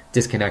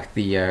disconnect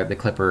the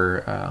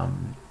Klipper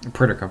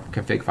printer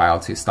config file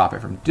to stop it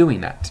from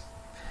doing that.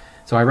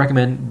 So I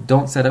recommend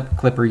don't set up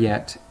Klipper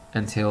yet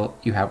until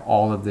you have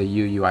all of the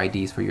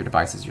UUIDs for your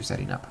devices you're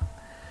setting up.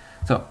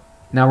 So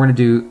now we're going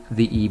to do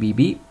the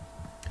EBB,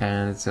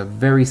 and it's a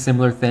very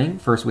similar thing.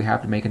 First we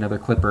have to make another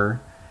Klipper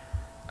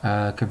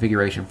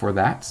configuration for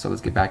that. So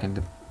let's get back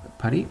into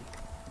PuTTY,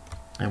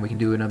 and we can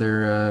do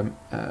another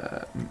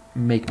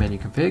make menu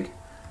config.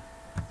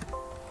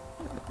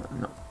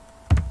 No.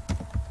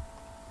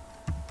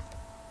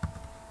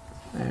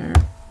 There.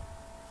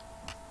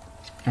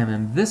 And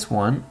then this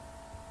one,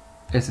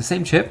 it's the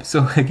same chip,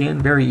 so again,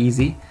 very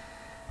easy.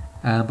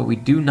 But we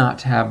do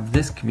not have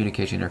this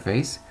communication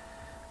interface.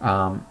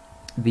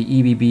 The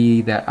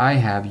EBB that I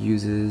have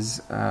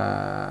uses,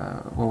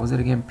 what was it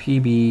again?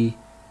 PB0,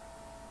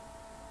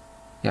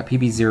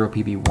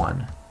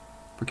 PB1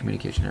 for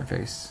communication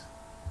interface.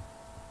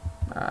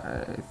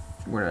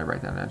 Where did I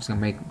write that? I'm just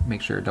gonna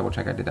make sure, double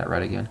check I did that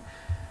right again.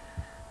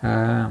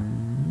 Yeah,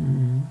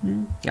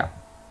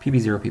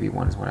 PB0,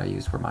 PB1 is what I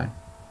use for mine.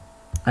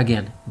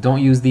 Again,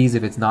 don't use these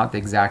if it's not the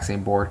exact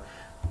same board.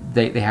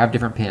 They have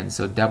different pins,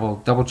 so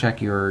double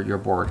check your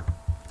board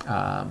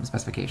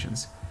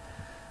specifications.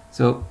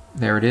 So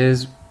there it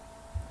is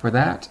for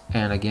that,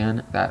 and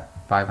again that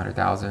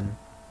 500,000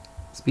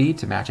 speed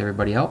to match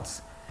everybody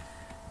else,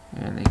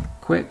 and they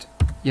quit,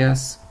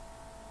 yes,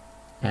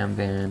 and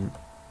then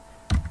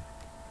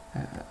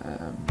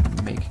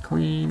make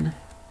clean,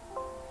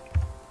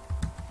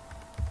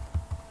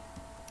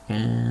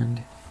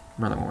 and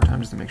run that one more time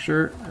just to make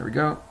sure. There we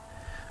go.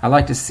 I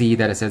like to see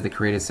that it says the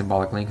created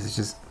symbolic link, because it's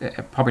just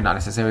probably not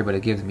necessary, but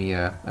it gives me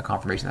a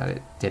confirmation that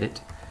it did it.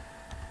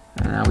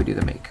 And now we do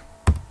the make.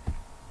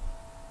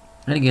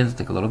 And again, let's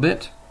take a little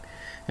bit.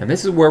 And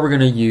this is where we're going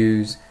to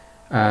use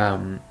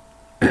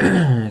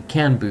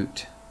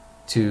CanBoot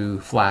to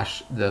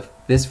flash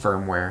this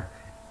firmware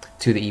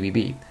to the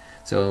EBB.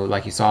 So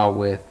like you saw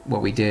with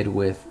what we did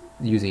with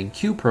using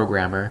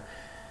QProgrammer,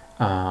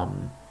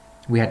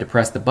 we had to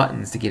press the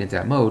buttons to get into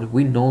that mode.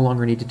 We no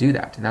longer need to do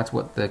that, and that's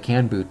what the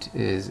CanBoot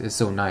is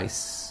so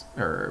nice,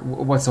 or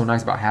what's so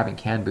nice about having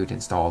CanBoot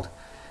installed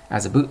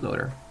as a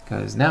bootloader,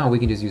 because now we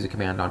can just use a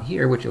command on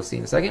here, which you'll see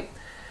in a second.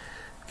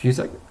 A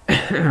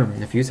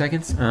few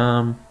seconds.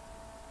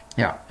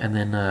 Yeah, and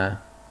then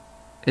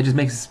it just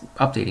makes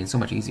updating so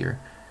much easier.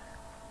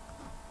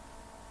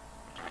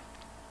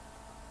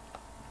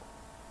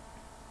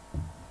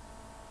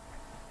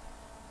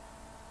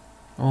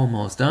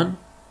 Almost done.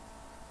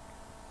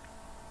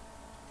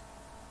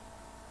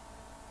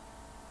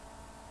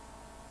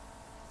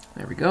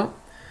 There we go.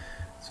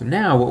 So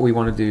now what we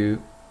want to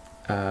do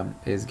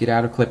is get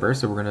out of Klipper.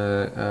 So we're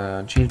going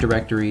to change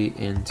directory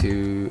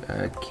into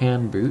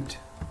CanBoot.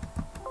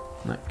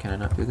 No, can I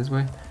not do it this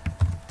way?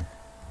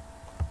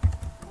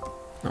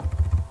 No.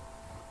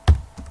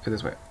 Go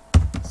this way.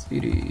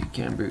 CD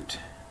CanBoot.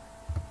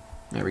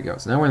 There we go.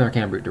 So now we're in our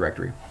CanBoot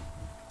directory.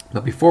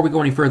 But before we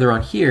go any further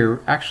on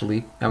here,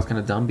 actually, that was kind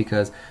of dumb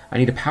because I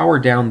need to power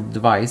down the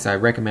device. I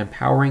recommend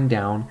powering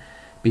down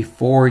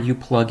before you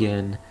plug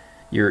in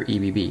your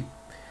EBB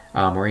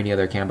or any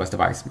other CANbus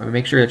device.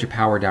 Make sure that you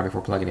power down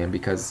before plugging in,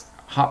 because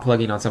hot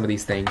plugging on some of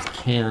these things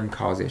can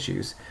cause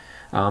issues.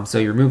 So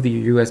you remove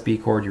the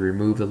USB cord, you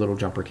remove the little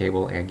jumper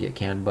cable, and get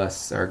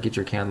CANbus, or get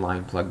your CAN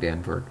line plugged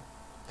in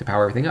to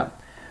power everything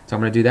up. So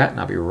I'm going to do that, and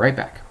I'll be right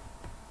back.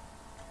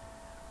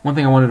 One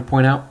thing I wanted to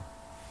point out: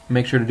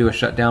 make sure to do a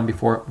shutdown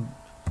before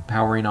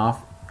powering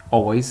off,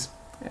 always.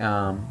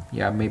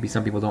 Yeah, maybe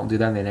some people don't do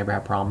that and they never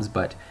have problems,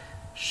 but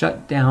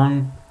shut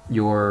down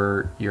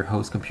your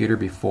host computer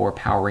before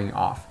powering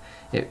off.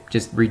 It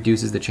just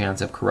reduces the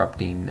chance of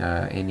corrupting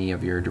any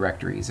of your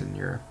directories in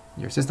your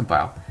system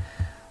file.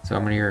 So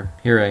I'm gonna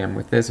here I am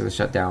with this. It was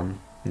shut down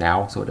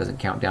now, so it doesn't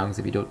count down, because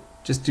if you don't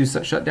just do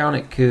shut down,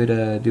 it could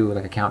do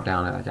like a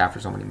countdown after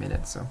so many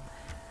minutes. So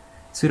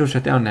sudo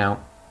shutdown now,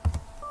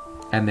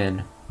 and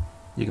then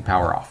you can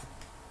power off.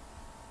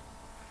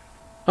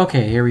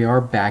 Okay, here we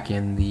are back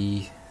in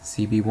the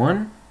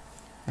CB1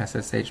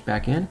 SSH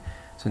back in.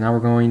 So now we're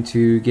going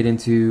to get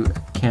into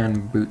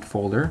CanBoot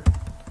folder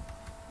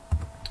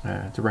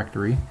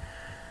directory,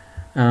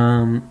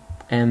 and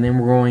then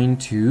we're going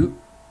to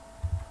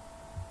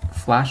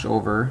flash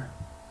over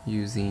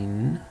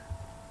using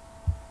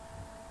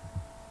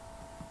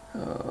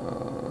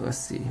let's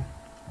see,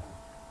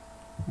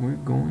 we're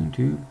going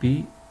to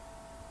be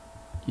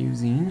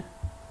using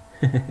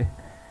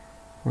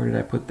where did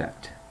I put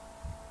that?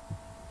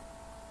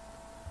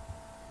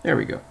 There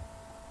we go.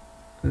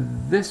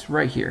 This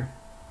right here.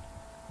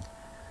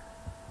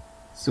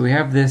 So we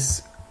have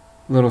this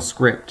little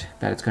script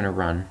that it's going to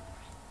run,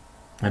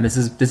 and this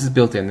is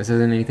built in. This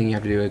isn't anything you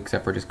have to do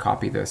except for just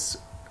copy this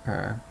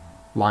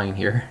line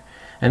here,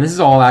 and this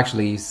is all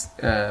actually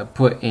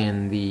put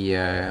in the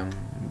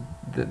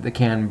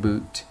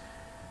CanBoot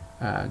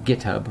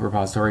GitHub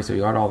repository. So you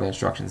got all the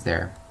instructions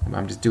there.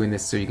 I'm just doing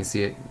this so you can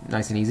see it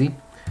nice and easy.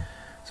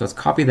 So let's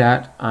copy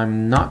that.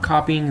 I'm not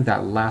copying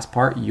that last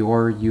part,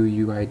 your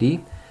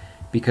UUID,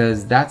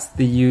 because that's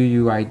the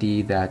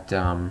UUID that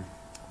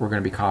we're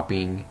going to be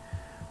copying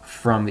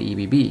from the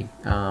EBB.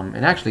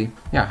 And actually,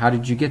 yeah, how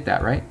did you get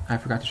that, right? I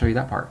forgot to show you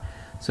that part.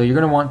 So you're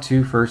going to want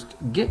to first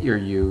get your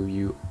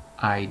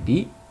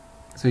UUID.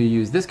 So you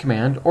use this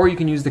command, or you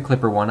can use the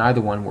Klipper one.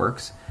 Either one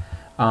works.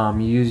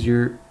 You use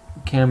your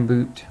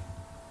CanBoot.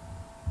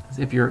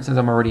 Since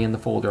I'm already in the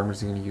folder, I'm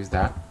just going to use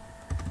that.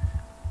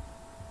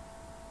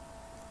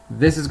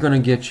 This is going to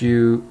get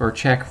you, or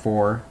check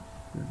for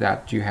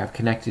that you have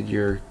connected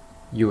your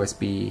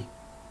EBB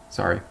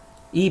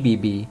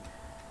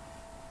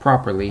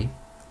properly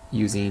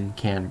using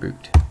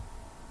CanBoot.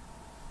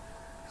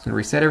 It's going to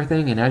reset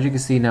everything, and as you can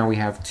see now we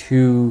have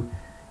two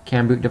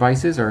CanBoot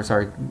devices, or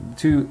sorry,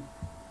 two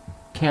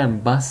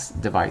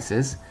CANbus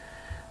devices.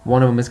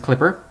 One of them is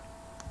Klipper,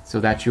 so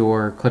that's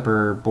your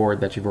Klipper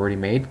board that you've already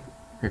made.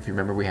 If you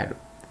remember, we had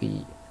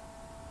the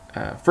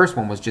first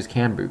one was just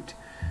CanBoot.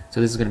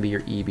 So this is going to be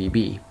your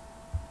EBB.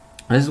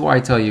 And this is why I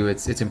tell you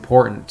it's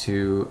important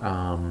to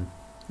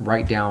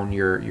write down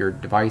your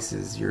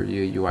devices, your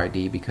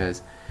UUID,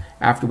 because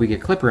after we get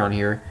Klipper on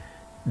here,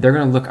 they're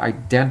going to look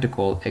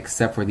identical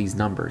except for these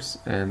numbers,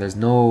 and there's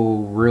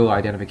no real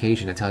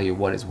identification to tell you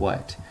what is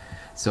what.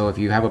 So if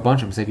you have a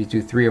bunch of them, say if you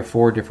do 3 or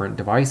 4 different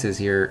devices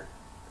here,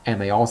 and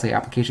they all say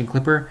application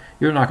Klipper,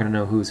 you're not going to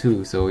know who's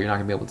who, so you're not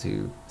going to be able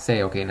to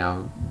say, okay,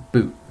 now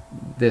boot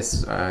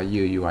this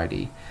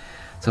UUID.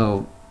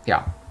 So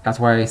yeah, that's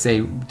why I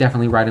say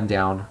definitely write them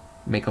down,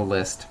 make a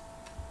list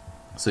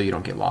so you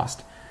don't get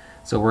lost.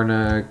 So we're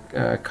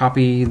gonna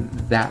copy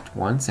that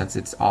one since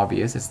it's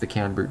obvious, it's the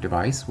CanBoot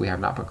device. We have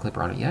not put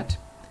Klipper on it yet.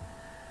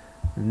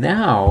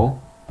 Now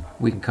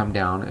we can come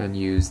down and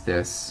use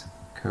this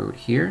code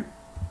here.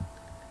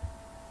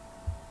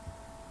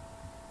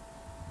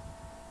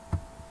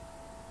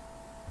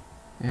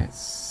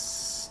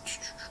 It's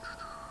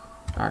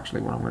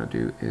actually what I'm going to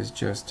do is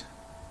just,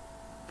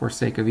 for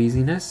sake of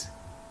easiness,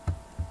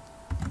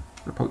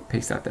 I'm going to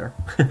paste that there.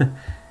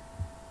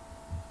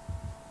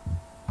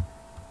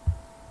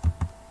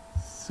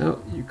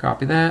 So you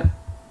copy that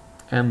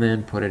and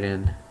then put it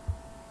in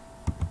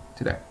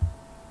to there.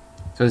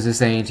 So this is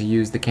saying to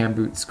use the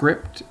CanBoot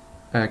script,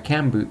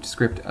 CanBoot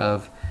script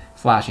of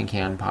flashing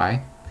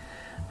CanPy,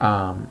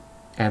 and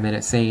then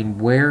it's saying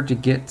where to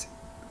get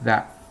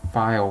that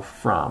file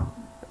from.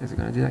 Is it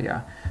going to do that?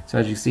 Yeah. So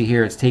as you see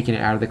here, it's taking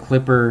it out of the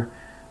Klipper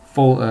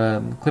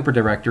Klipper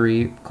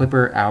directory,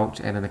 Klipper out,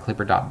 and then the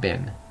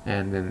klipper.bin,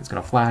 and then it's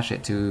going to flash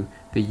it to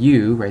the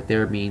U right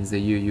there means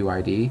the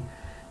UUID,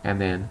 and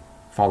then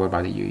followed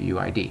by the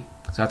UUID.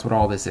 So that's what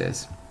all this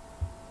is.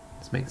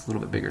 Let's make this a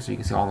little bit bigger so you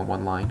can see all in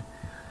one line.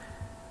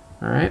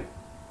 All right.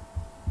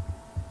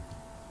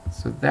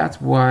 So that's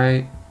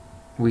why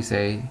we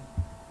say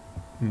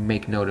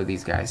make note of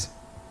these guys.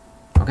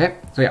 Okay.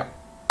 So yeah.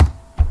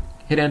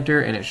 Hit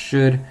enter and it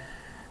should,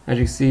 as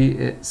you see,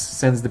 it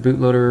sends the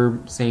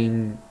bootloader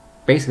saying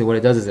basically what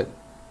it does is it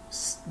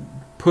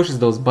pushes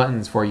those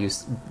buttons for you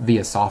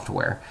via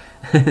software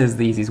is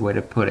the easiest way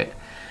to put it.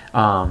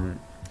 And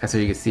so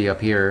you can see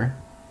up here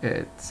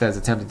it says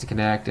attempting to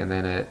connect, and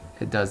then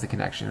it does the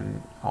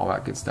connection, all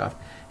that good stuff.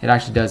 It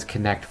actually does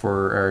connect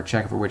for, or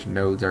check for which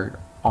nodes are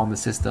on the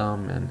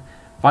system and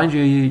finds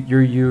your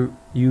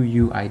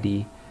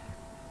UUID,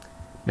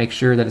 make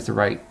sure that it's the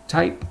right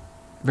type,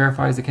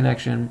 verifies the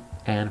connection,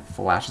 and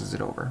flashes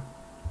it over.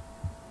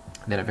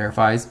 Then it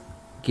verifies,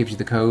 gives you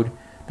the code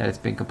that it's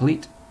been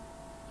complete.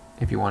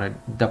 If you want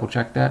to double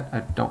check that, I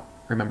don't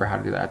remember how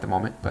to do that at the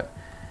moment, but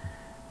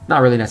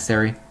not really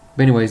necessary.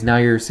 But anyways, now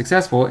you're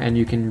successful and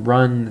you can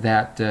run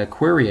that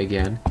query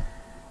again,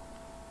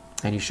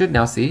 and you should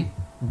now see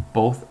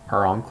both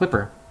are on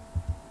Klipper.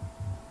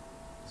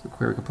 So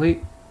query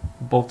complete,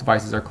 both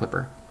devices are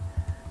Klipper.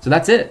 So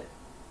that's it.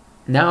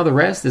 Now the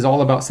rest is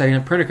all about setting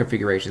up printer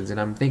configurations, and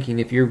I'm thinking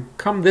if you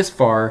come this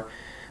far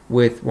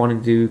with wanting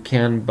to do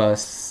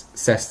CANbus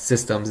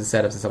systems and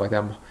setups and stuff like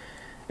that,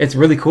 it's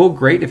really cool,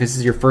 great. If this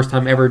is your first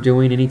time ever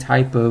doing any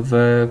type of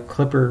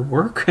Klipper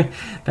work,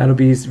 that'll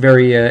be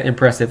very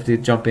impressive to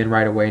jump in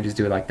right away and just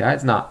do it like that.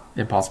 It's not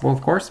impossible,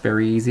 of course,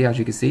 very easy as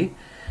you can see.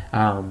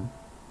 And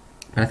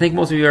I think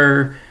most of you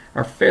are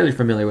fairly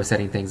familiar with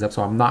setting things up,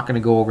 so I'm not going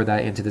to go over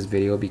that into this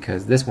video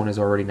because this one is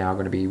already now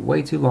going to be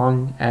way too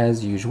long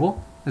as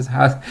usual,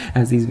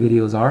 as these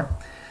videos are.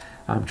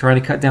 I'm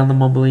trying to cut down the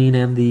mumbling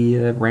and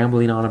the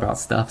rambling on about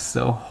stuff,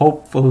 so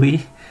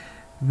hopefully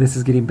this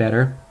is getting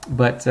better.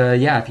 But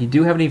yeah, if you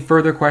do have any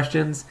further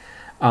questions,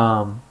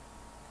 like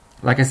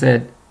I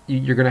said,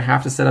 you're going to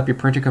have to set up your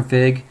printer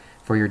config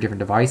for your different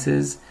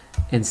devices.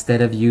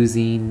 Instead of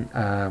using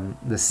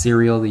the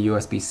serial, the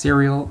USB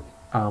serial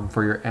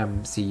for your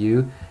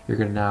MCU, you're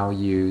going to now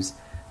use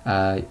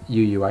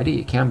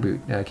UUID,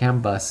 CanBoot,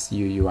 CANbus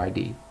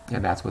UUID,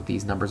 and that's what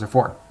these numbers are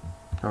for.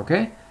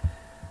 Okay,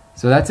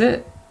 so that's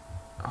it.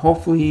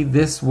 Hopefully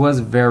this was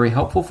very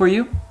helpful for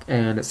you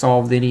and it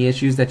solved any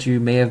issues that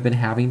you may have been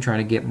having trying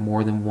to get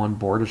more than one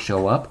board to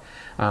show up.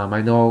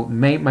 I know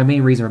my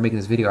main reason for making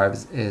this video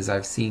is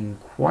I've seen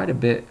quite a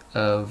bit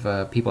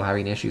of people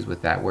having issues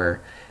with that,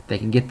 where they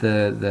can get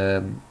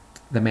the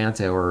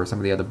Manta or some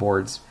of the other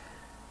boards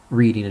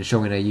reading and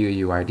showing a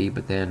UUID,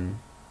 but then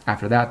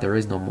after that there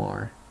is no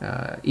more.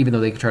 Even though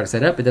they can try to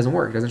set up, it doesn't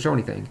work, it doesn't show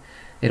anything.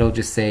 It'll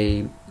just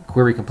say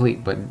query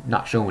complete but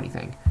not show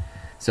anything.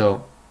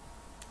 So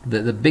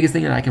the biggest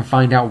thing that I can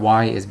find out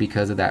why is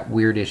because of that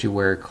weird issue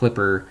where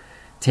Klipper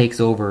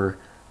takes over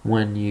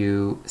when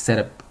you set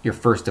up your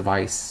first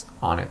device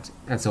on it,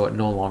 and so it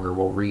no longer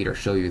will read or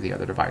show you the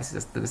other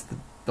devices. That's the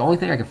only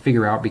thing I can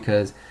figure out,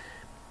 because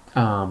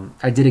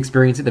I did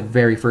experience it the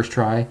very first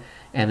try,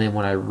 and then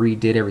when I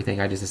redid everything,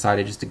 I just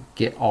decided just to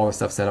get all the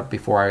stuff set up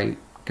before I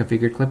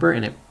configured Klipper,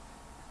 and it,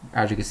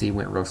 as you can see,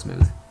 went real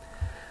smooth.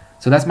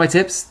 So that's my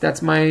tips,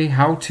 that's my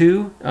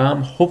how-to.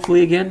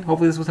 Hopefully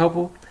this was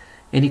helpful.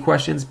 Any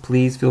questions,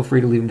 please feel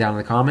free to leave them down in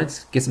the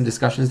comments. Get some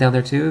discussions down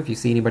there too. If you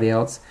see anybody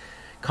else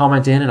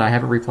comment in and I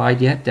haven't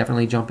replied yet,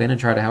 definitely jump in and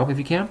try to help if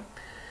you can.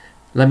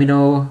 Let me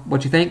know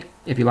what you think.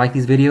 If you like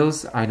these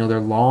videos, I know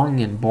they're long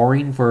and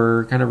boring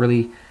for kind of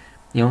really,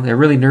 they're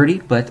really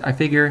nerdy, but I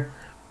figure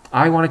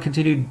I want to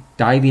continue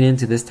diving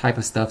into this type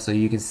of stuff so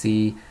you can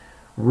see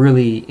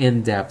really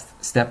in-depth,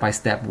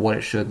 step-by-step what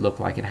it should look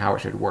like and how it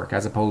should work,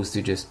 as opposed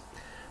to just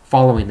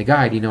following the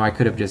guide. I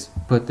could have just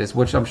put this,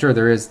 which I'm sure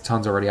there is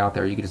tons already out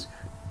there. You could just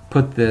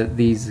put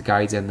these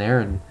guides in there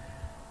and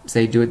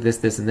say do it this,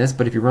 this, and this.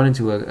 But if you run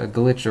into a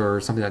glitch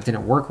or something that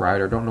didn't work right,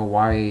 or don't know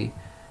why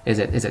is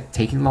it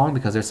taking long,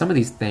 because there's some of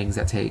these things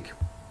that take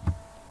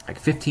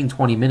like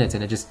 15-20 minutes,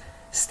 and it just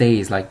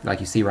stays like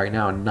you see right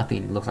now, and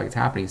nothing looks like it's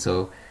happening.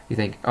 So you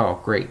think, oh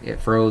great, it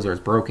froze or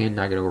it's broken,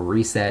 now I gotta go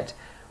reset.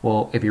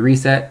 Well, if you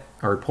reset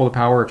or pull the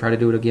power or try to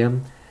do it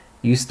again,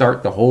 you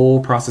start the whole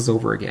process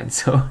over again.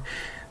 So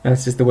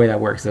that's just the way that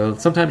works. So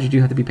sometimes you do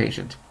have to be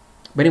patient.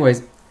 But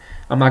anyways,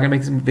 I'm not gonna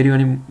make this video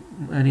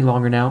any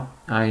longer now.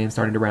 I am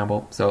starting to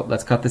ramble, so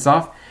let's cut this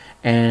off.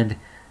 And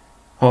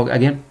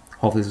again,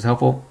 hopefully this was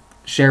helpful.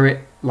 Share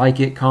it, like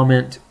it,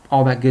 comment,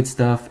 all that good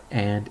stuff.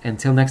 And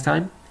until next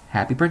time,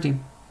 happy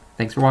printing.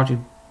 Thanks for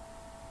watching.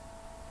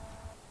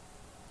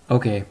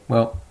 Okay,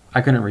 well,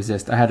 I couldn't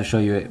resist. I had to show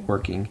you it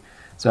working.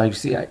 So you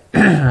see, I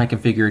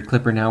configured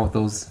Klipper now with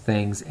those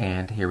things,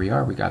 and here we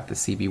are. We got the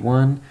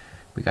CB1,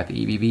 we got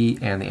the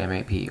EBB, and the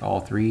M8P. All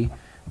three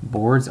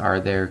boards are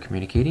there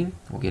communicating.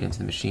 We'll get into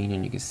the machine,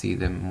 and you can see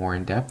them more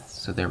in depth.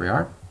 So there we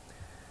are.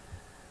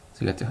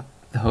 So we got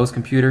the host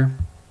computer,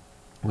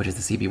 which is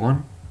the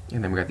CB1,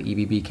 and then we got the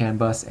EBB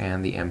CANbus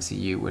and the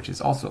MCU, which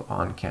is also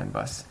on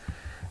CANbus.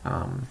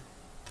 So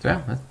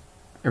yeah,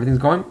 everything's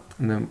going.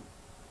 And the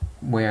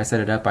way I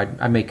set it up,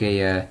 I make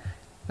a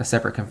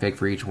separate config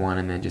for each one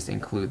and then just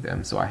include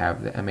them. So I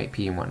have the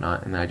M8P and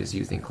whatnot, and then I just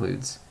use the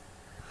includes.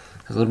 So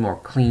it's a little more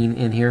clean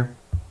in here.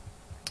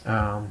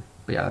 But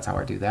yeah, that's how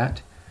I do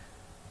that.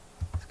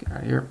 Let's get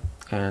out of here.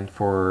 And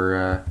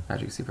for,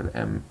 as you can see, for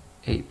the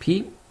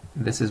M8P,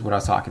 this is what I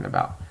was talking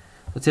about.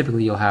 So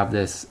typically you'll have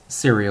this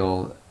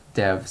serial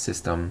dev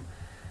system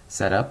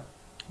set up,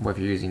 or if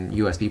you're using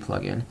USB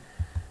plugin.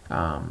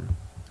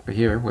 But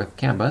here with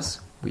CANbus,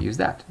 we use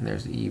that. And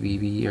there's the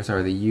EBB, or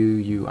sorry, the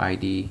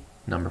UUID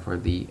number for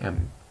the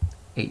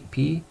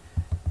M8P.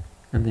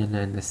 And then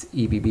in this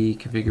EBB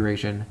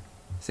configuration,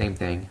 same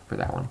thing for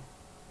that one.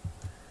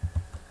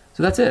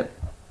 So that's it.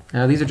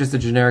 Now these are just the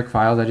generic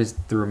files. I just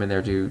threw them in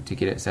there to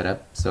get it set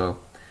up. So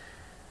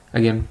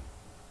again,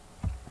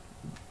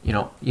 you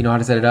know how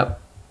to set it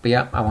up. But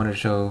yeah, I wanted to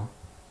show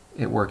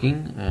it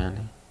working,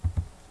 and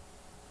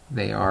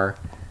they are,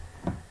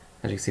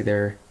 as you can see,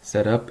 they're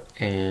set up.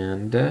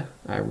 And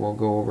I will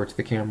go over to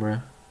the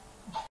camera.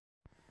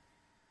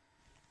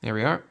 There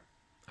we are.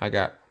 I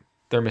got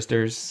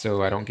thermistors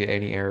so I don't get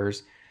any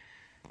errors.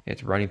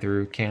 It's running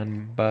through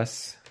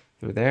CANbus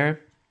through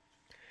there,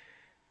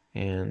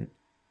 and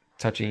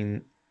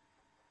touching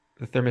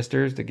the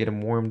thermistors to get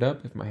them warmed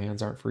up if my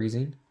hands aren't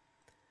freezing.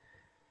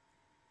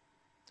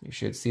 You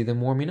should see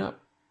them warming up.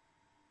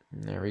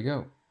 And there we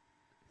go.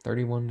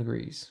 31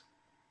 degrees.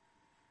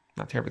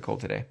 Not terribly cold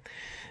today.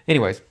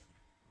 Anyways,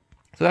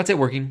 so that's it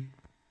working.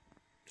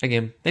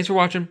 Again, thanks for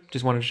watching.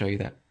 Just wanted to show you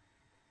that.